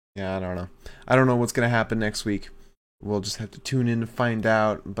 I don't know. I don't know what's gonna happen next week. We'll just have to tune in to find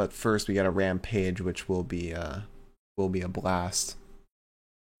out. But first, we got a Rampage, which will be a blast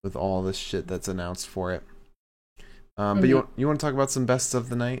with all this shit that's announced for it. But you want to talk about some bests of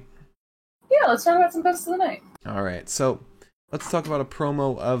the night? Yeah, let's talk about some bests of the night. All right, so let's talk about a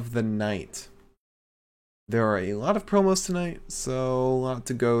promo of the night. There are a lot of promos tonight, so a lot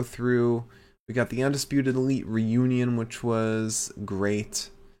to go through. We got the Undisputed Elite reunion, which was great.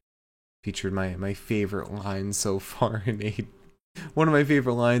 Featured my favorite line so far in one of my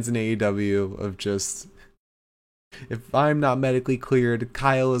favorite lines in AEW of just, if I'm not medically cleared,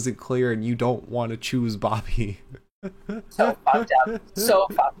 Kyle isn't clear, and you don't want to choose Bobby. So fucked up. So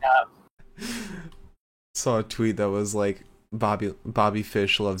fucked up. Saw a tweet that was like, Bobby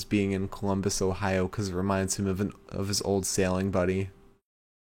Fish loves being in Columbus, Ohio, because it reminds him of his old sailing buddy.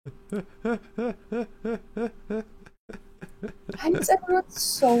 Why is everyone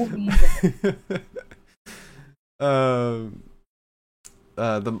so mean? The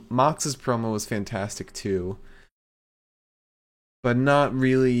Mox's promo was fantastic too, but not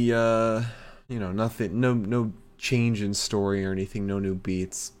really. Nothing. No change in story or anything. No new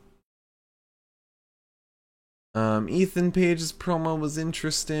beats. Ethan Page's promo was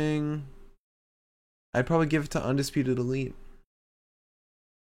interesting. I'd probably give it to Undisputed Elite.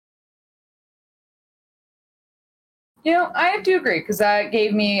 You know, I have to agree, because that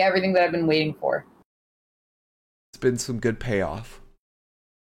gave me everything that I've been waiting for. It's been some good payoff.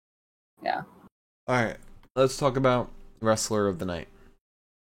 Yeah. Alright, let's talk about Wrestler of the Night.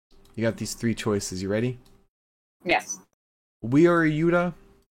 You got these 3 choices. You ready? Yes. Wheeler Yuta,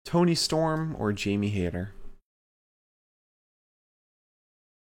 Tony Storm, or Jamie Hayter?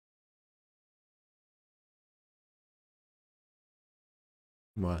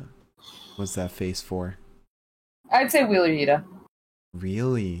 What? What's that face for? I'd say Wheeler Yuta.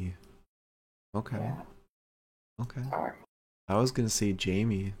 Really? Okay. Yeah. Okay. Sorry. I was gonna say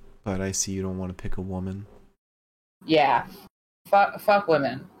Jamie, but I see you don't want to pick a woman. Yeah. Fuck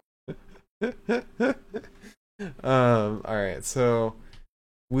women. Alright, so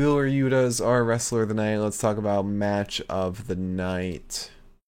Wheeler Yuta's our wrestler of the night. Let's talk about match of the night.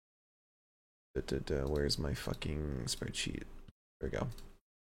 Where's my fucking spreadsheet? There we go.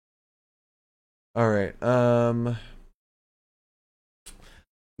 Alright,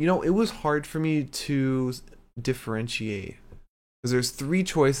 you know, it was hard for me to differentiate. Because there's 3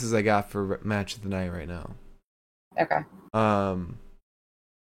 choices I got for match of the night right now. Okay.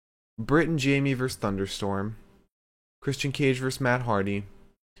 Britt and Jamie versus Thunderstorm, Christian Cage versus Matt Hardy,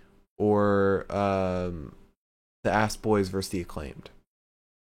 or the Ass Boys versus the Acclaimed.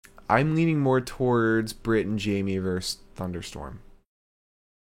 I'm leaning more towards Britt and Jamie versus Thunderstorm.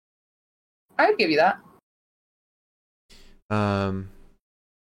 I would give you that.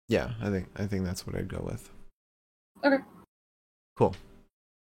 Yeah, I think that's what I'd go with. Okay. Cool.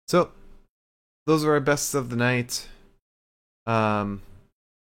 So, those are our bests of the night. Are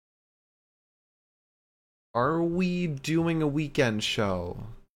we doing a weekend show?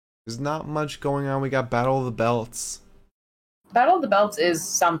 There's not much going on. We got Battle of the Belts. Battle of the Belts is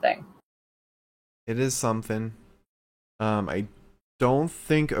something. It is something. I don't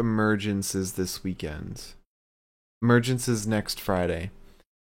think Emergence is this weekend. Emergence is next Friday.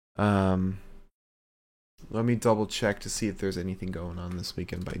 Let me double check to see if there's anything going on this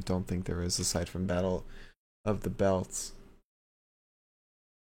weekend, but I don't think there is aside from Battle of the Belts.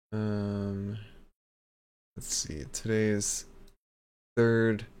 Let's see. Today is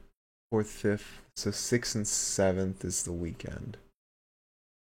 3rd, 4th, 5th. So 6th and 7th is the weekend.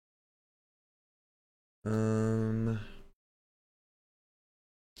 And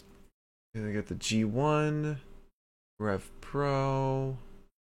I got the G1, Rev Pro,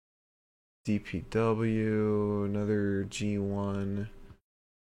 DPW, another G1.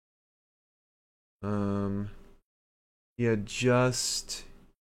 Yeah, just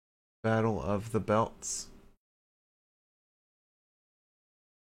Battle of the Belts.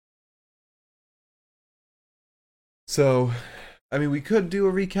 So, I mean, we could do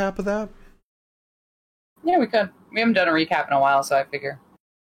a recap of that. Yeah, we could. We haven't done a recap in a while, so I figure.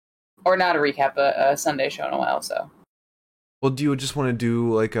 Or not a recap, a Sunday show in a while, so. Well, do you just want to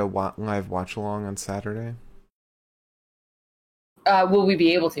do like a live watch along on Saturday? Will we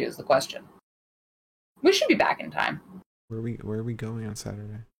be able to, is the question. We should be back in time. Where are we going on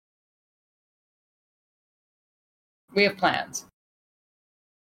Saturday? We have plans.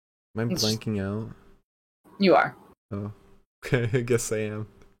 Am I blanking out? You are. Oh, okay. I guess I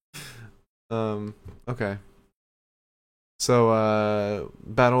am. Okay. So,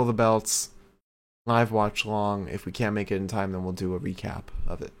 Battle of the Belts, live watch along. If we can't make it in time, then we'll do a recap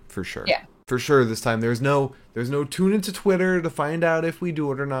of it for sure. Yeah. For sure this time. There's no tune into Twitter to find out if we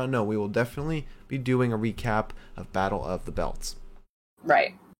do it or not. No, we will definitely be doing a recap of Battle of the Belts.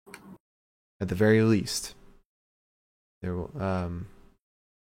 Right. At the very least. There will,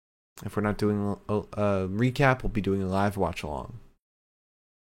 if we're not doing a recap, we'll be doing a live watch along.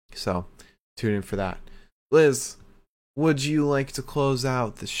 So, tune in for that. Liz, would you like to close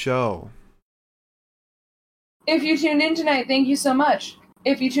out the show? If you tuned in tonight, thank you so much.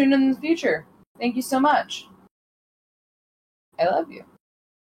 If you tune in the future, thank you so much. I love you.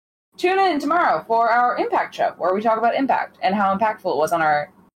 Tune in tomorrow for our Impact show, where we talk about Impact and how impactful it was on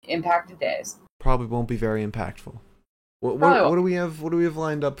our impacted days. Probably won't be very impactful. What do we have? What do we have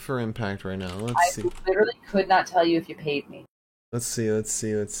lined up for Impact right now? Let's see. I literally could not tell you if you paid me. Let's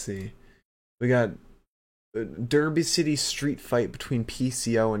see. We got Derby City street fight between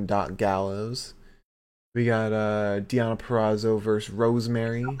PCO and Doc Gallows. We got Deonna Purrazzo versus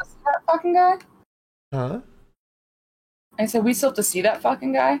Rosemary. See that fucking guy? Huh? I said we still have to see that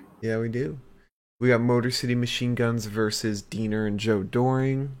fucking guy. Yeah, we do. We got Motor City Machine Guns versus Diener and Joe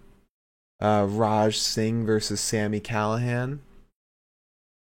Doring. Raj Singh versus Sami Callihan.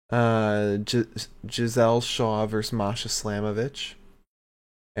 Giselle Shaw versus Masha Slamovich.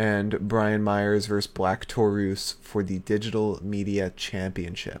 And Brian Myers versus Black Taurus for the Digital Media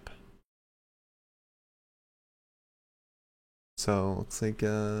Championship. So, looks like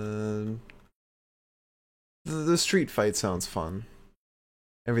the street fight sounds fun.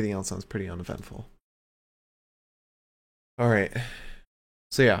 Everything else sounds pretty uneventful. Alright.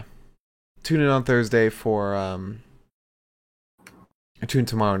 So yeah, tune in on Thursday for tune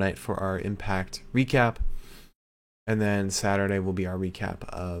tomorrow night for our Impact recap, and then Saturday will be our recap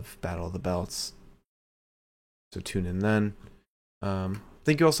of Battle of the Belts. So tune in then.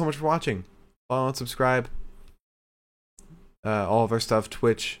 Thank you all so much for watching. Follow and subscribe. All of our stuff,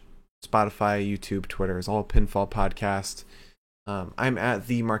 Twitch, Spotify, YouTube, Twitter, is all Pinfall Podcast. I'm at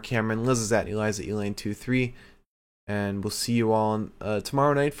the Mark Cameron. Liz is at Eliza Elaine23. And we'll see you all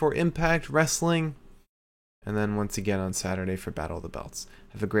tomorrow night for Impact Wrestling. And then once again on Saturday for Battle of the Belts.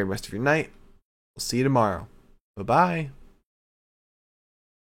 Have a great rest of your night. We'll see you tomorrow. Bye-bye.